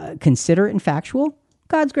 Considerate and factual,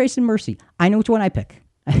 God's grace and mercy. I know which one I pick.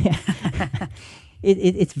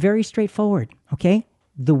 It's very straightforward, okay?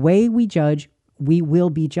 The way we judge, we will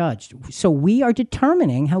be judged. So we are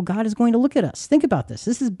determining how God is going to look at us. Think about this.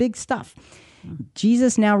 This is big stuff.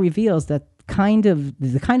 Jesus now reveals that the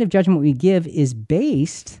kind of judgment we give is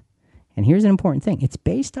based, and here's an important thing, it's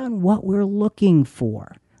based on what we're looking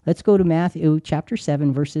for. Let's go to Matthew chapter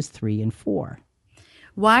 7, verses 3 and 4.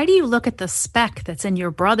 Why do you look at the speck that's in your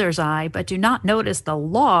brother's eye, but do not notice the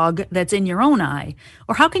log that's in your own eye?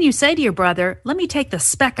 Or how can you say to your brother, let me take the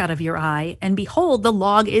speck out of your eye, and behold, the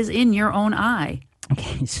log is in your own eye?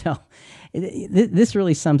 Okay, so this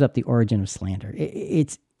really sums up the origin of slander.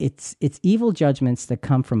 It's evil judgments that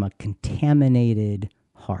come from a contaminated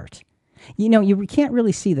heart. You know, you can't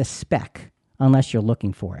really see the speck unless you're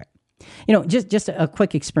looking for it. Just a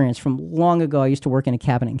quick experience from long ago. I used to work in a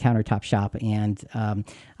cabinet and countertop shop, and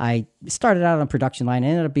I started out on a production line. I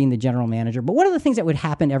ended up being the general manager. But one of the things that would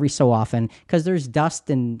happen every so often, because there's dust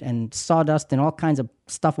and sawdust and all kinds of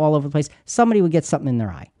stuff all over the place, somebody would get something in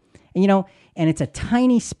their eye. And it's a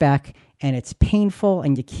tiny speck, and it's painful,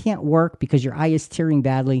 and you can't work because your eye is tearing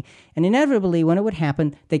badly. And inevitably, when it would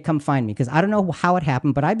happen, they'd come find me, because I don't know how it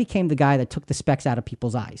happened, but I became the guy that took the specks out of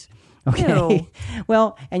people's eyes. Okay.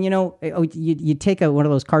 Well, and you take one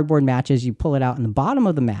of those cardboard matches, you pull it out, and the bottom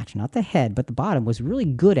of the match, not the head, but the bottom, was really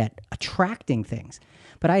good at attracting things.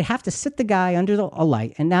 But I'd have to sit the guy under a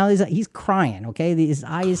light, and now he's crying, okay? His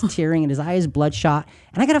eye is tearing, and his eye is bloodshot,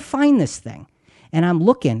 and I got to find this thing. And I'm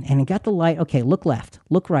looking, and I got the light. Okay, look left,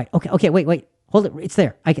 look right. Okay, wait, hold it. It's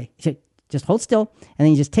there. Okay, just hold still, and then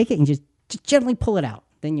you just take it and just gently pull it out.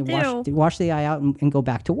 Then you wash the eye out and go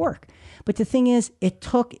back to work. But the thing is, it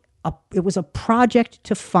was a project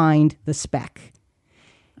to find the speck.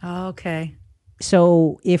 Okay.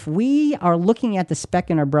 So if we are looking at the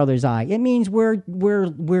speck in our brother's eye, it means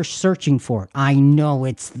we're searching for it. I know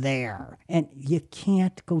it's there, and you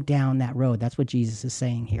can't go down that road. That's what Jesus is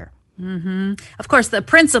saying here. Mm-hmm. Of course, the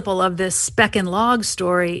principle of this speck and log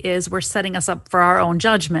story is we're setting us up for our own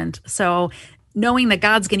judgment. So knowing that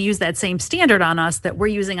God's going to use that same standard on us that we're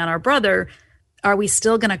using on our brother, are we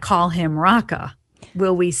still going to call him Raka?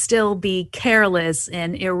 Will we still be careless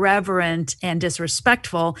and irreverent and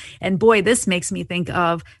disrespectful? And boy, this makes me think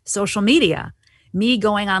of social media. Me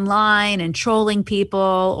going online and trolling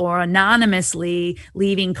people or anonymously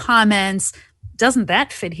leaving comments. Doesn't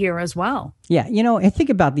that fit here as well? Yeah, I think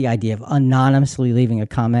about the idea of anonymously leaving a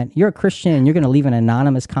comment. You're a Christian and you're going to leave an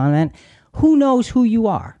anonymous comment. Who knows who you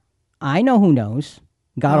are? I know who knows.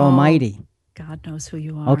 God Almighty. God knows who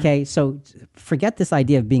you are. Okay, so forget this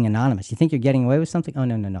idea of being anonymous. You think you're getting away with something? Oh,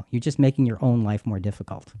 no. You're just making your own life more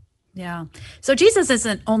difficult. Yeah. So Jesus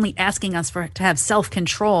isn't only asking us to have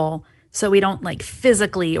self-control so we don't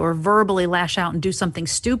physically or verbally lash out and do something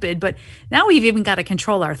stupid, but now we've even got to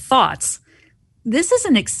control our thoughts. This is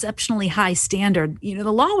an exceptionally high standard. The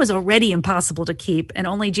law was already impossible to keep, and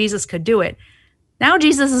only Jesus could do it. Now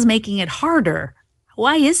Jesus is making it harder.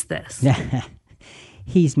 Why is this?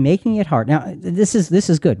 He's making it hard. Now, this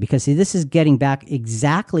is good, because this is getting back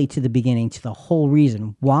exactly to the beginning, to the whole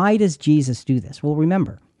reason. Why does Jesus do this? Well,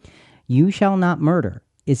 remember, you shall not murder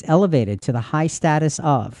is elevated to the high status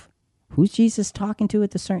of, who's Jesus talking to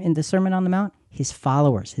in the Sermon on the Mount? His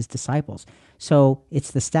followers, his disciples. So it's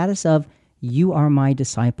the status of, you are my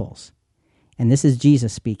disciples. And this is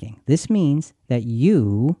Jesus speaking. This means that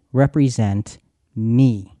you represent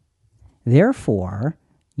me. Therefore,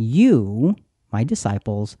 you, my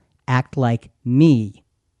disciples, act like me,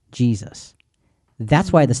 Jesus.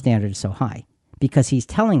 That's why the standard is so high, because he's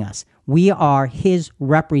telling us we are his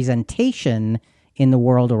representation in the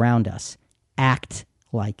world around us. Act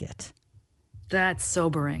like it. That's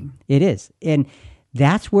sobering. It is. And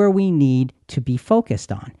that's where we need to be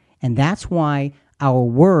focused on. And that's why our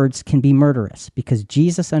words can be murderous, because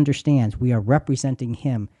Jesus understands we are representing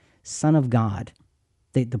him, Son of God,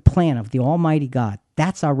 the plan of the Almighty God.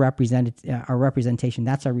 That's our representation.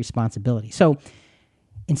 That's our responsibility. So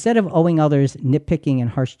instead of owing others nitpicking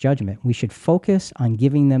and harsh judgment, we should focus on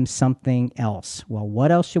giving them something else. Well,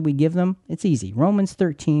 what else should we give them? It's easy. Romans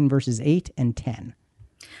 13, verses 8 and 10.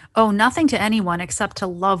 Owe nothing to anyone except to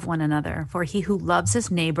love one another, for he who loves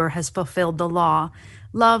his neighbor has fulfilled the law.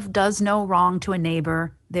 Love does no wrong to a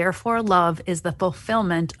neighbor, therefore love is the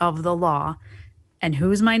fulfillment of the law. And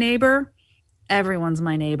who's my neighbor? Everyone's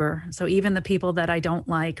my neighbor. So even the people that I don't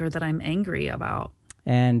like or that I'm angry about.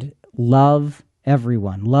 And love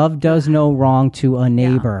everyone. Love does no wrong to a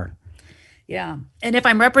neighbor. Yeah. And if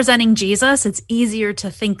I'm representing Jesus, it's easier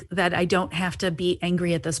to think that I don't have to be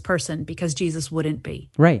angry at this person because Jesus wouldn't be.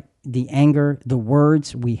 Right. The anger, the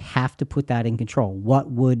words, we have to put that in control.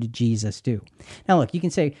 What would Jesus do? Now, look, you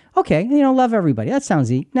can say, okay, love everybody. That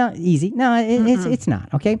sounds easy. No, it's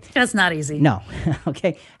not, okay? That's not easy. No.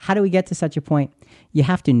 Okay. How do we get to such a point? You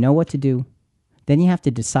have to know what to do. Then you have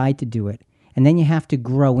to decide to do it. And then you have to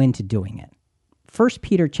grow into doing it. 1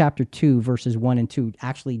 Peter chapter 2, verses 1 and 2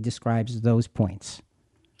 actually describes those points.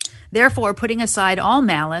 Therefore, putting aside all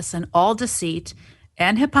malice and all deceit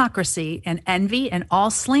and hypocrisy and envy and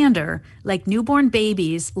all slander, like newborn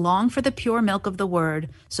babies, long for the pure milk of the word,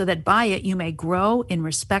 so that by it you may grow in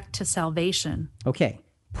respect to salvation. Okay,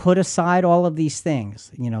 put aside all of these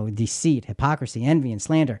things, deceit, hypocrisy, envy, and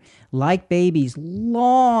slander. Like babies,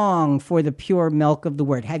 long for the pure milk of the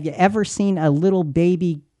word. Have you ever seen a little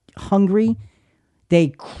baby hungry? They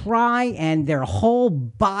cry and their whole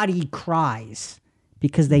body cries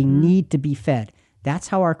because they need to be fed. That's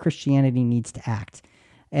how our Christianity needs to act.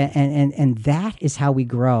 And that is how we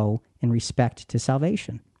grow in respect to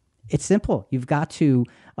salvation. It's simple. You've got to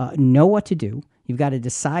know what to do. You've got to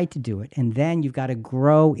decide to do it. And then you've got to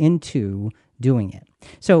grow into doing it.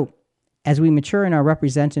 So as we mature in our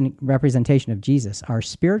representation of Jesus, our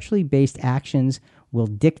spiritually based actions will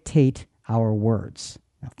dictate our words.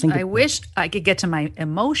 Now, I wish I could get to my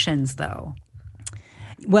emotions, though.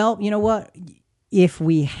 Well, you know what? If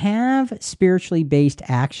we have spiritually based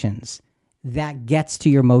actions, that gets to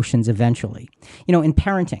your emotions eventually. You know, in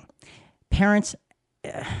parenting, parents,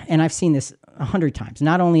 and I've seen this 100 times,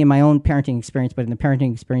 not only in my own parenting experience, but in the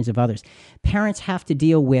parenting experience of others, parents have to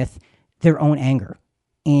deal with their own anger.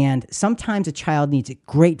 And sometimes a child needs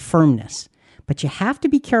great firmness, but you have to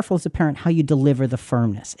be careful as a parent how you deliver the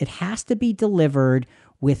firmness. It has to be delivered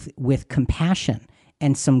with compassion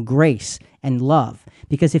and some grace and love.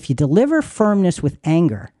 Because if you deliver firmness with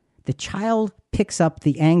anger, the child picks up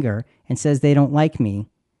the anger and says they don't like me,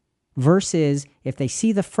 versus if they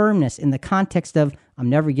see the firmness in the context of, I'm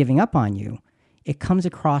never giving up on you, it comes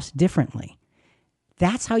across differently.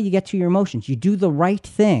 That's how you get to your emotions. You do the right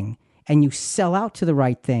thing, and you sell out to the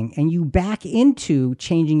right thing, and you back into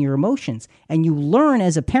changing your emotions. And you learn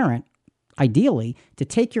as a parent, ideally, to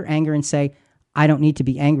take your anger and say, I don't need to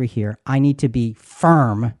be angry here. I need to be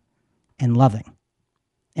firm and loving.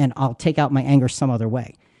 And I'll take out my anger some other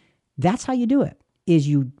way. That's how you do it, is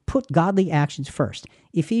you put godly actions first.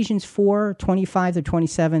 Ephesians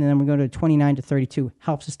 4:25-27, and then we go to 29-32,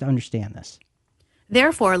 helps us to understand this.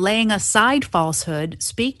 Therefore, laying aside falsehood,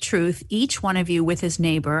 speak truth, each one of you with his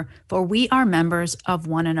neighbor, for we are members of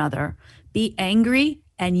one another. Be angry,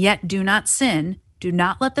 and yet do not sin. Do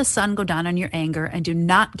not let the sun go down on your anger, and do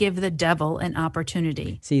not give the devil an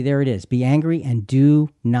opportunity. See, there it is. Be angry and do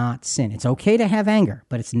not sin. It's okay to have anger,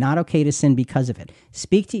 but it's not okay to sin because of it.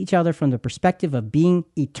 Speak to each other from the perspective of being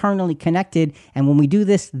eternally connected, and when we do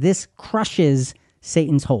this, this crushes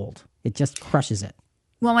Satan's hold. It just crushes it.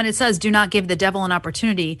 Well, when it says do not give the devil an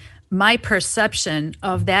opportunity, my perception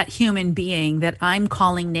of that human being that I'm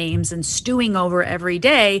calling names and stewing over every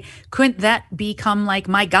day, couldn't that become like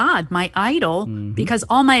my God, my idol? Mm-hmm. Because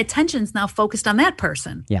all my attention's now focused on that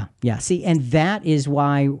person. Yeah. See, and that is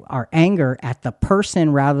why our anger at the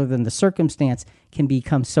person rather than the circumstance can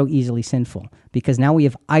become so easily sinful. Because now we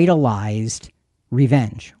have idolized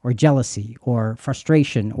revenge or jealousy or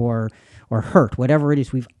frustration or hurt, whatever it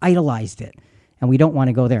is, we've idolized it. And we don't want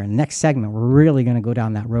to go there. In the next segment, we're really going to go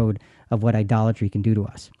down that road of what idolatry can do to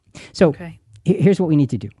us. So Here's what we need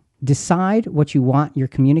to do. Decide what you want your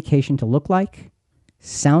communication to look like,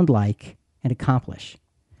 sound like, and accomplish.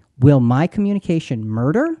 Will my communication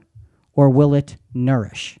murder or will it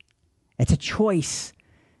nourish? It's a choice.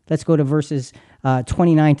 Let's go to verses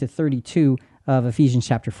 29-32 of Ephesians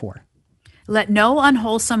chapter 4. Let no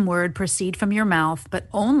unwholesome word proceed from your mouth, but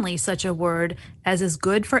only such a word as is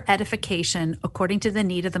good for edification according to the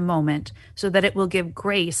need of the moment, so that it will give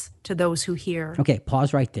grace to those who hear. Okay,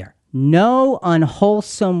 pause right there. No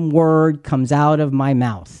unwholesome word comes out of my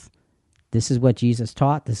mouth. This is what Jesus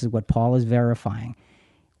taught. This is what Paul is verifying.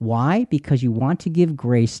 Why? Because you want to give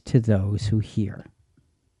grace to those who hear.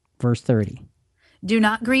 Verse 30. Do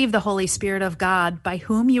not grieve the Holy Spirit of God, by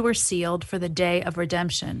whom you were sealed for the day of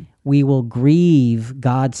redemption. We will grieve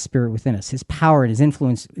God's Spirit within us. His power and his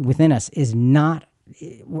influence within us is not,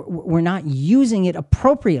 we're not using it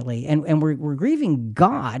appropriately. And we're grieving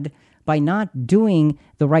God by not doing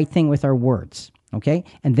the right thing with our words. Okay?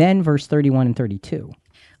 And then verse 31 and 32.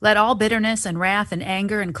 Let all bitterness and wrath and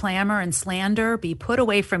anger and clamor and slander be put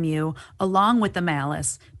away from you, along with the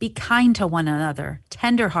malice. Be kind to one another,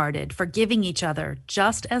 tender-hearted, forgiving each other,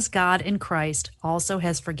 just as God in Christ also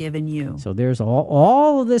has forgiven you. So there's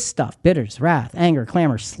all of this stuff: bitterness, wrath, anger,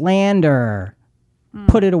 clamor, slander.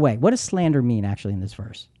 Put it away. What does slander mean, actually, in this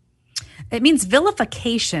verse? It means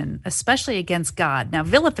vilification, especially against God. Now,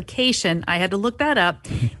 vilification, I had to look that up.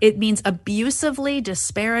 It means abusively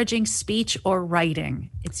disparaging speech or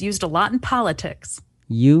writing. It's used a lot in politics.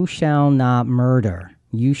 You shall not murder.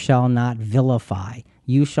 You shall not vilify.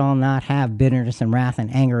 You shall not have bitterness and wrath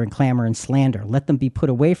and anger and clamor and slander. Let them be put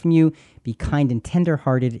away from you. Be kind and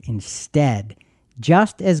tenderhearted instead,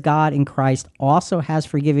 just as God in Christ also has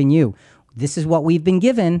forgiven you. This is what we've been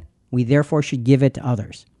given. We therefore should give it to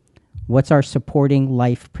others. What's our supporting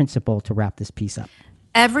life principle to wrap this piece up?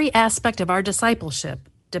 Every aspect of our discipleship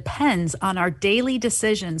depends on our daily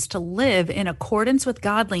decisions to live in accordance with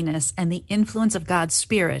godliness and the influence of God's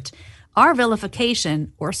Spirit. Our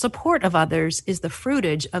vilification or support of others is the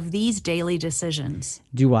fruitage of these daily decisions.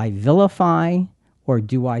 Do I vilify or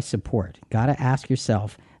do I support? Got to ask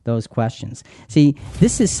yourself those questions. See,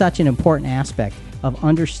 this is such an important aspect of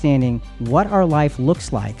understanding what our life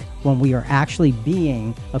looks like when we are actually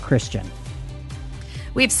being a Christian.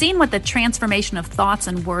 We've seen what the transformation of thoughts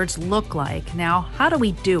and words look like. Now, how do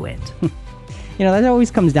we do it? That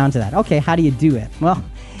always comes down to that. Okay, how do you do it? Well,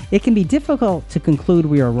 it can be difficult to conclude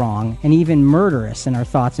we are wrong and even murderous in our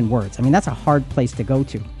thoughts and words. I mean, that's a hard place to go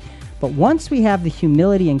to. But once we have the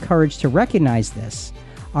humility and courage to recognize this,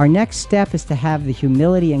 our next step is to have the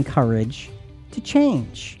humility and courage to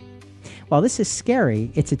change. While this is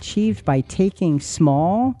scary, it's achieved by taking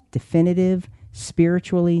small, definitive,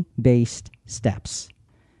 spiritually based steps.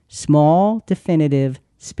 Small, definitive,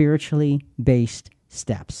 spiritually based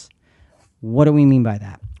steps. What do we mean by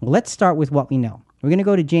that? Well, let's start with what we know. We're going to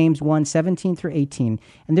go to James 1, 17 through 18.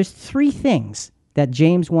 And there's three things that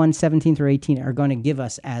James 1, 17 through 18 are going to give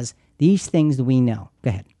us as these things that we know. Go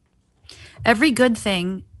ahead. Every good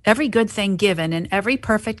thing given and every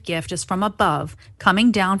perfect gift is from above,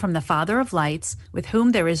 coming down from the Father of lights, with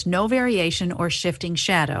whom there is no variation or shifting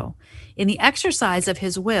shadow. In the exercise of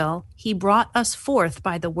his will, he brought us forth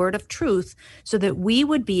by the word of truth, so that we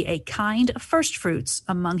would be a kind of firstfruits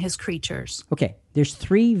among his creatures. Okay, there's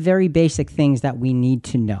three very basic things that we need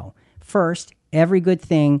to know. First, every good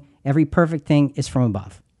thing, every perfect thing is from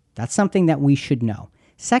above. That's something that we should know.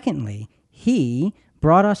 Secondly, he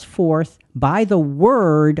brought us forth by the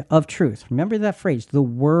word of truth. Remember that phrase, the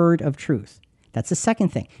word of truth. That's the second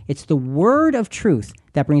thing. It's the word of truth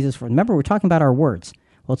that brings us forth. Remember, we're talking about our words.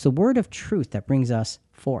 Well, it's the word of truth that brings us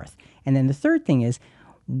forth. And then the third thing is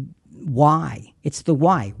why. It's the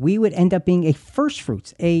why. We would end up being a first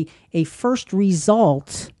fruits, a first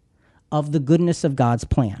result of the goodness of God's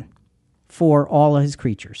plan for all of his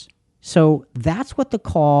creatures. So that's what the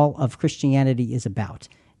call of Christianity is about,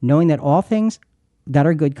 knowing that all things that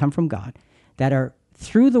are good come from God, that are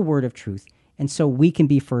through the word of truth, and so we can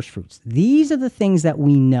be first fruits. These are the things that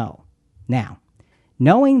we know. Now,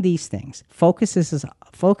 knowing these things focuses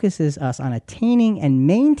us on attaining and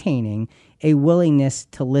maintaining a willingness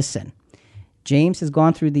to listen. James has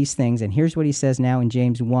gone through these things, and here's what he says now in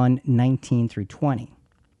James 1, 19 through 20.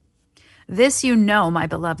 This you know, my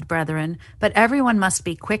beloved brethren, but everyone must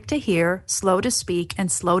be quick to hear, slow to speak, and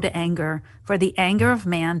slow to anger, for the anger of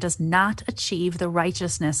man does not achieve the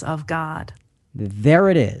righteousness of God. There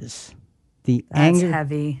it is. That's anger.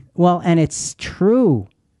 Heavy. Well, and it's true.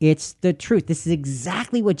 It's the truth. This is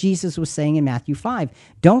exactly what Jesus was saying in Matthew 5.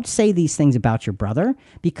 Don't say these things about your brother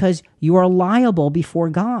because you are liable before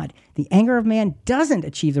God. The anger of man doesn't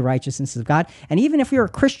achieve the righteousness of God. And even if you're a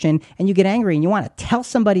Christian and you get angry and you want to tell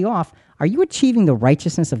somebody off, are you achieving the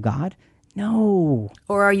righteousness of God? No.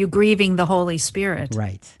 Or are you grieving the Holy Spirit?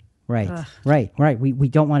 Right. We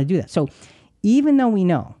don't want to do that. So even though we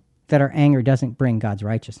know that our anger doesn't bring God's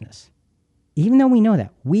righteousness, even though we know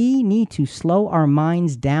that, we need to slow our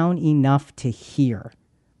minds down enough to hear.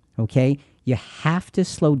 Okay? You have to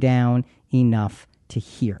slow down enough to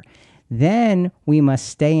hear. Then we must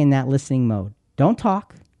stay in that listening mode. Don't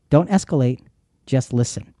talk. Don't escalate. Just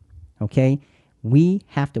listen. Okay? We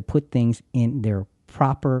have to put things in their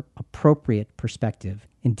proper, appropriate perspective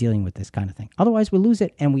in dealing with this kind of thing. Otherwise, we lose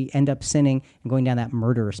it and we end up sinning and going down that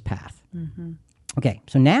murderous path. Mm-hmm. Okay,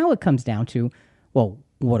 so now it comes down to, well,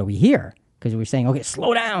 what do we hear? Because we're saying, okay,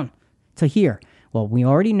 slow down to hear. Well, we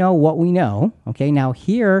already know what we know. Okay, now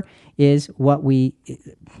here's what we're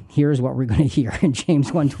going to hear in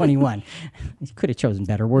James 1:21. You could have chosen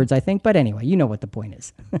better words, I think, but anyway, you know what the point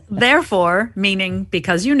is. Therefore, meaning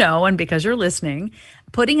because you know and because you're listening,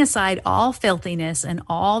 putting aside all filthiness and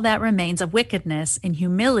all that remains of wickedness, in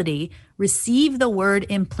humility, receive the word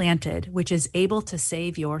implanted, which is able to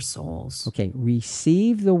save your souls. Okay,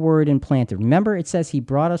 receive the word implanted. Remember, it says he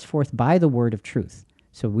brought us forth by the word of truth.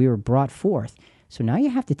 So we were brought forth. So now you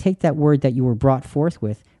have to take that word that you were brought forth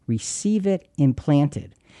with, receive it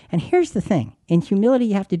implanted. And here's the thing. In humility,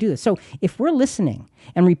 you have to do this. So if we're listening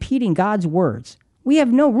and repeating God's words, we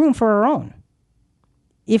have no room for our own.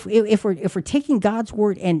 If we're taking God's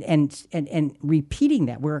word and repeating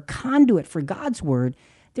that, we're a conduit for God's word,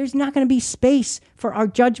 there's not going to be space for our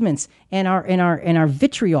judgments and our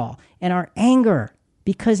vitriol and our anger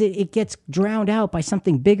because it gets drowned out by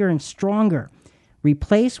something bigger and stronger.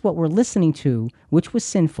 Replace what we're listening to, which was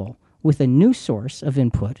sinful, with a new source of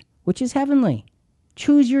input, which is heavenly.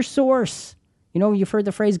 Choose your source. You know, you've heard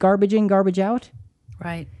the phrase garbage in, garbage out?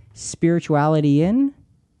 Right. Spirituality in,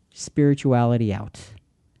 spirituality out.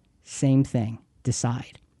 Same thing.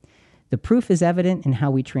 Decide. The proof is evident in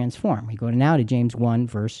how we transform. We go now to James 1,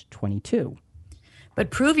 verse 22.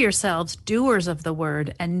 But prove yourselves doers of the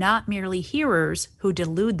word and not merely hearers who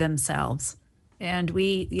delude themselves. And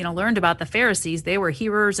we, learned about the Pharisees. They were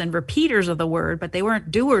hearers and repeaters of the word, but they weren't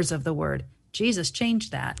doers of the word. Jesus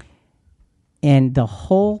changed that. And the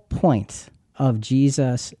whole point of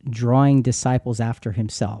Jesus drawing disciples after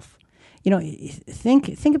himself,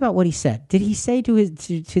 think about what he said. Did he say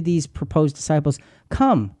to these proposed disciples,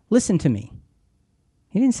 "Come, listen to me"?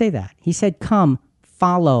 He didn't say that. He said, "Come,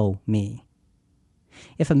 follow me."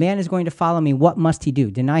 If a man is going to follow me, what must he do?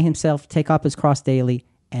 Deny himself, take up his cross daily,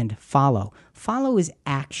 and follow. Follow is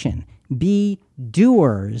action. Be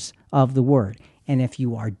doers of the word. And if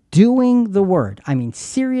you are doing the word, I mean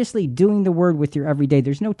seriously doing the word with your everyday,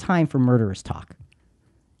 there's no time for murderous talk.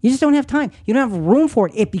 You just don't have time. You don't have room for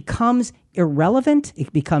it. It becomes irrelevant,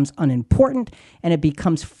 it becomes unimportant, and it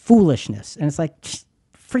becomes foolishness. And it's like,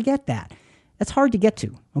 forget that. That's hard to get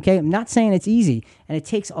to, okay? I'm not saying it's easy, and it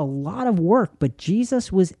takes a lot of work, but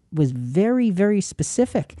Jesus was very, very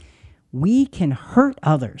specific. We can hurt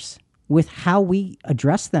others with how we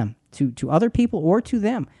address them to other people or to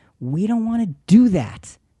them. We don't want to do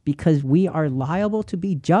that because we are liable to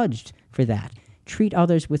be judged for that. Treat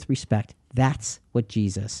others with respect. That's what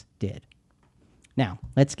Jesus did. Now,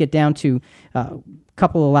 let's get down to a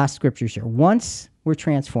couple of last scriptures here. Once we're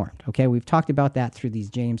transformed, okay? We've talked about that through these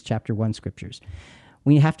James chapter 1 scriptures.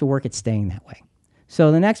 We have to work at staying that way.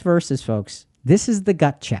 So the next verses, folks, this is the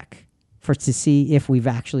gut check to see if we've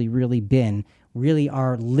actually really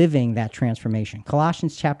are living that transformation.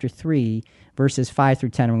 Colossians chapter 3, verses 5 through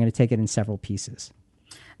 10. I'm going to take it in several pieces.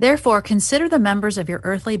 Therefore, consider the members of your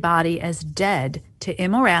earthly body as dead to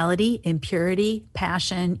immorality, impurity,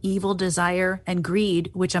 passion, evil desire, and greed,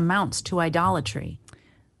 which amounts to idolatry.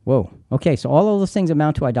 Whoa. Okay, so all of those things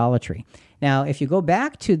amount to idolatry. Now, if you go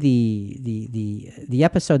back to the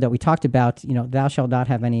episode that we talked about, thou shalt not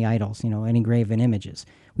have any idols, any graven images.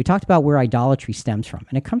 We talked about where idolatry stems from,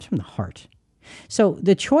 and it comes from the heart. So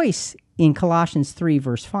the choice in Colossians 3,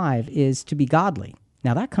 verse 5, is to be godly.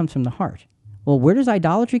 Now, that comes from the heart. Well, where does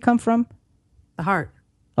idolatry come from? The heart.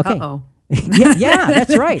 Okay. Uh-oh. yeah,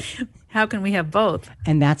 that's right. How can we have both?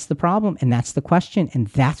 And that's the problem, and that's the question, and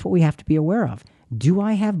that's what we have to be aware of. Do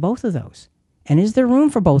I have both of those? And is there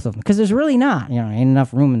room for both of them? Because there's really not. Ain't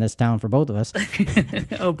enough room in this town for both of us.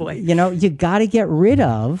 Oh, boy. You got to get rid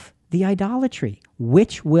of the idolatry.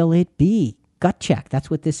 Which will it be? Gut check.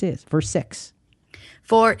 That's what this is. Verse 6.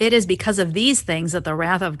 For it is because of these things that the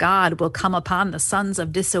wrath of God will come upon the sons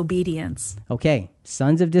of disobedience. Okay,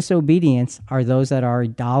 sons of disobedience are those that are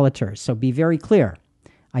idolaters. So be very clear.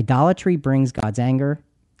 Idolatry brings God's anger,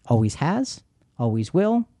 always has, always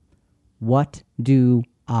will. What do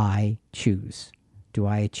I choose? Do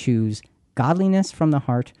I choose godliness from the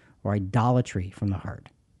heart or idolatry from the heart?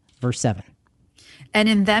 Verse 7. And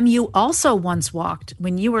in them you also once walked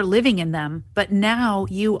when you were living in them, but now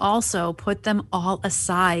you also put them all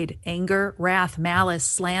aside, anger, wrath, malice,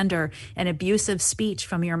 slander, and abusive speech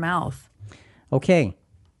from your mouth. Okay,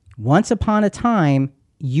 once upon a time,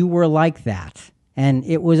 you were like that. And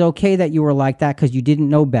it was okay that you were like that because you didn't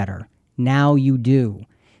know better. Now you do.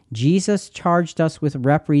 Jesus charged us with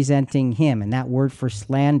representing him, and that word for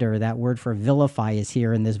slander, that word for vilify is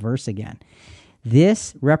here in this verse again.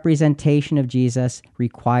 This representation of Jesus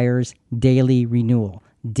requires daily renewal,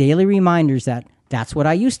 daily reminders that that's what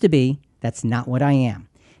I used to be, that's not what I am.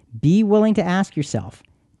 Be willing to ask yourself,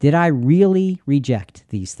 did I really reject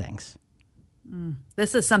these things?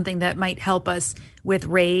 This is something that might help us with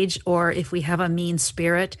rage or if we have a mean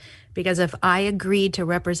spirit, because if I agreed to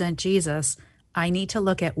represent Jesus, I need to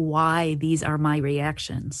look at why these are my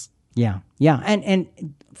reactions. Yeah.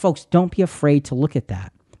 And folks, don't be afraid to look at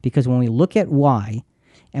that. Because when we look at why,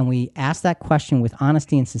 and we ask that question with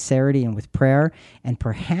honesty and sincerity and with prayer, and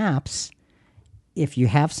perhaps if you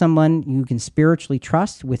have someone you can spiritually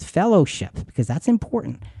trust with fellowship, because that's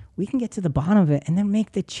important, we can get to the bottom of it and then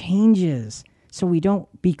make the changes so we don't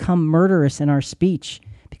become murderous in our speech,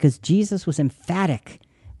 because Jesus was emphatic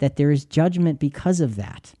that there is judgment because of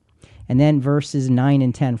that. And then verses 9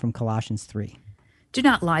 and 10 from Colossians 3. Do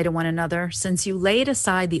not lie to one another, since you laid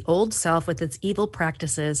aside the old self with its evil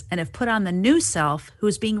practices and have put on the new self, who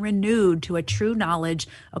is being renewed to a true knowledge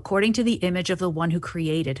according to the image of the one who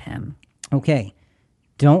created him. Okay,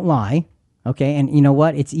 don't lie. Okay, and you know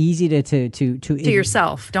what? It's easy to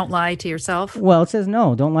yourself. Don't lie to yourself. Well, it says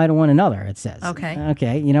no. Don't lie to one another. It says okay.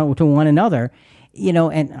 To one another.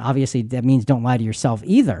 And obviously that means don't lie to yourself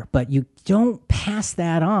either. But you don't pass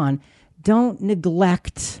that on. Don't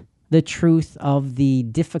neglect the truth of the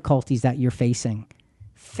difficulties that you're facing.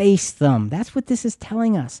 Face them. That's what this is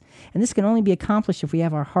telling us. And this can only be accomplished if we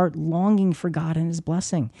have our heart longing for God and his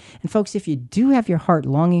blessing. And folks, if you do have your heart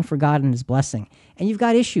longing for God and his blessing, and you've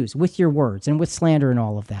got issues with your words and with slander and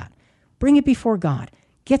all of that, Bring it before God.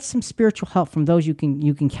 Get some spiritual help from those you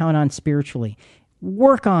can count on spiritually.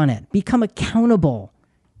 Work on it. Become accountable.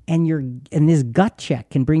 And this gut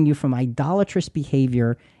check can bring you from idolatrous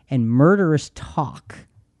behavior and murderous talk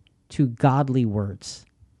to godly words.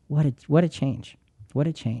 What a change. What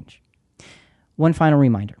a change. One final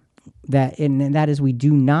reminder, and that is we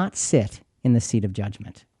do not sit in the seat of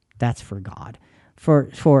judgment. That's for God.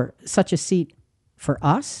 For such a seat for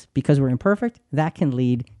us, because we're imperfect, that can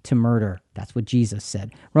lead to murder. That's what Jesus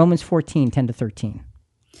said. Romans 14:10-13.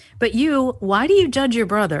 But you, why do you judge your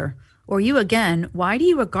brother? Or you again, why do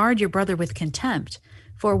you regard your brother with contempt?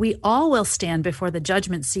 For we all will stand before the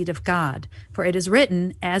judgment seat of God. For it is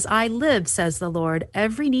written, as I live, says the Lord,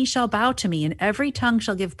 every knee shall bow to me, and every tongue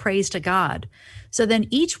shall give praise to God. So then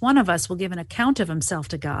each one of us will give an account of himself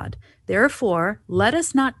to God. Therefore, let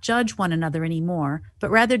us not judge one another anymore,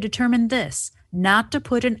 but rather determine this, not to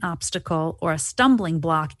put an obstacle or a stumbling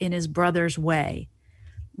block in his brother's way.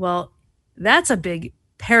 Well, that's a big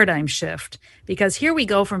paradigm shift, because here we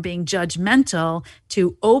go from being judgmental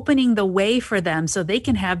to opening the way for them so they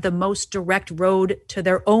can have the most direct road to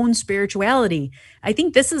their own spirituality. I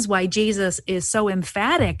think this is why Jesus is so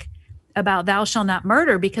emphatic about thou shalt not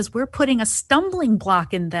murder, because we're putting a stumbling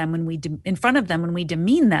block in them in front of them when we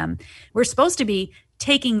demean them. We're supposed to be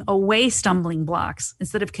taking away stumbling blocks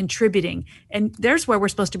instead of contributing. And there's where we're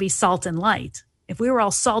supposed to be salt and light. If we were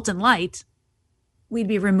all salt and light, we'd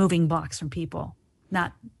be removing blocks from people,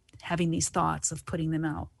 not having these thoughts of putting them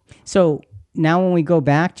out. So now when we go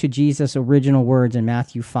back to Jesus' original words in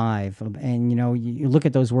Matthew 5, and you look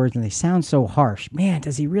at those words and they sound so harsh. Man,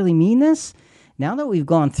 does he really mean this? Now that we've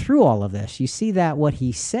gone through all of this, you see that what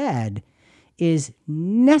he said is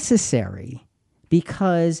necessary,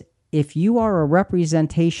 because if you are a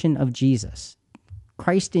representation of Jesus,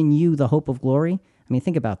 Christ in you, the hope of glory,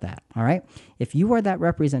 think about that, all right? If you are that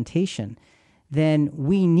representation, then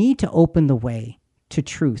we need to open the way to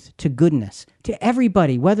truth, to goodness, to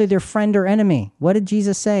everybody, whether they're friend or enemy. What did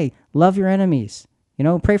Jesus say? Love your enemies.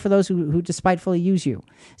 Pray for those who despitefully use you.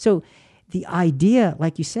 So the idea,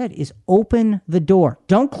 like you said, is open the door.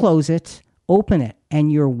 Don't close it, open it. And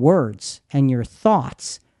your words and your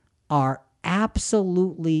thoughts are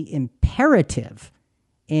absolutely imperative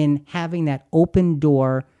in having that open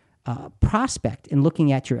door prospect in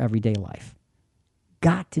looking at your everyday life.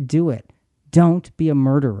 Got to do it. Don't be a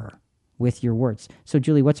murderer with your words. So,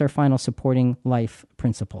 Julie, what's our final supporting life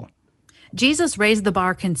principle? Jesus raised the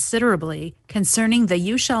bar considerably concerning the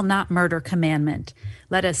you shall not murder commandment.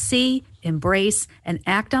 Let us see, embrace, and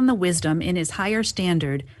act on the wisdom in his higher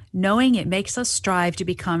standard, knowing it makes us strive to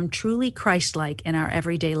become truly Christ-like in our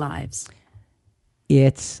everyday lives.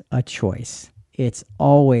 It's a choice. It's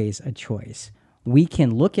always a choice. We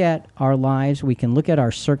can look at our lives, we can look at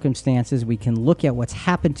our circumstances, we can look at what's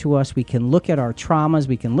happened to us, we can look at our traumas,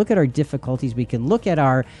 we can look at our difficulties, we can look at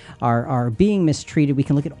our being mistreated, we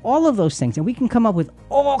can look at all of those things, and we can come up with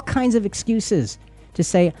all kinds of excuses to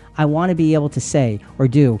say, I want to be able to say or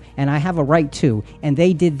do, and I have a right to, and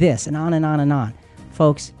they did this, and on and on and on.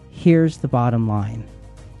 Folks, here's the bottom line.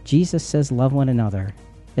 Jesus says, love one another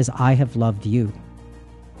as I have loved you.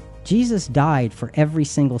 Jesus died for every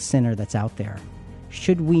single sinner that's out there.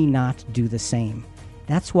 Should we not do the same?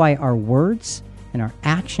 That's why our words and our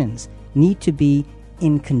actions need to be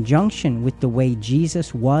in conjunction with the way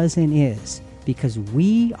Jesus was and is, because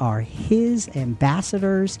we are his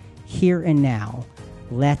ambassadors here and now.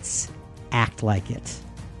 Let's act like it.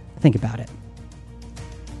 Think about it.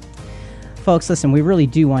 Folks, listen, we really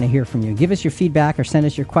do want to hear from you. Give us your feedback or send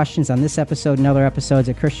us your questions on this episode and other episodes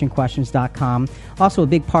at ChristianQuestions.com. Also, a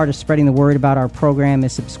big part of spreading the word about our program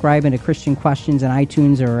is subscribing to Christian Questions on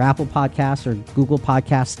iTunes or Apple Podcasts or Google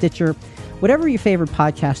Podcasts, Stitcher. Whatever your favorite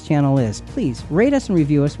podcast channel is, please rate us and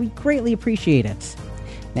review us. We greatly appreciate it.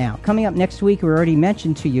 Now, coming up next week, we already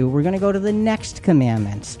mentioned to you, we're going to go to the next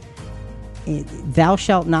commandment. Thou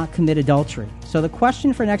shalt not commit adultery. So the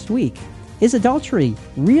question for next week, is adultery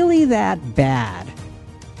really that bad?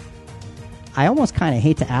 I almost kind of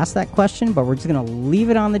hate to ask that question, but we're just going to leave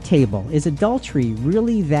it on the table. Is adultery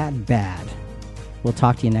really that bad? We'll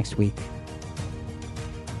talk to you next week.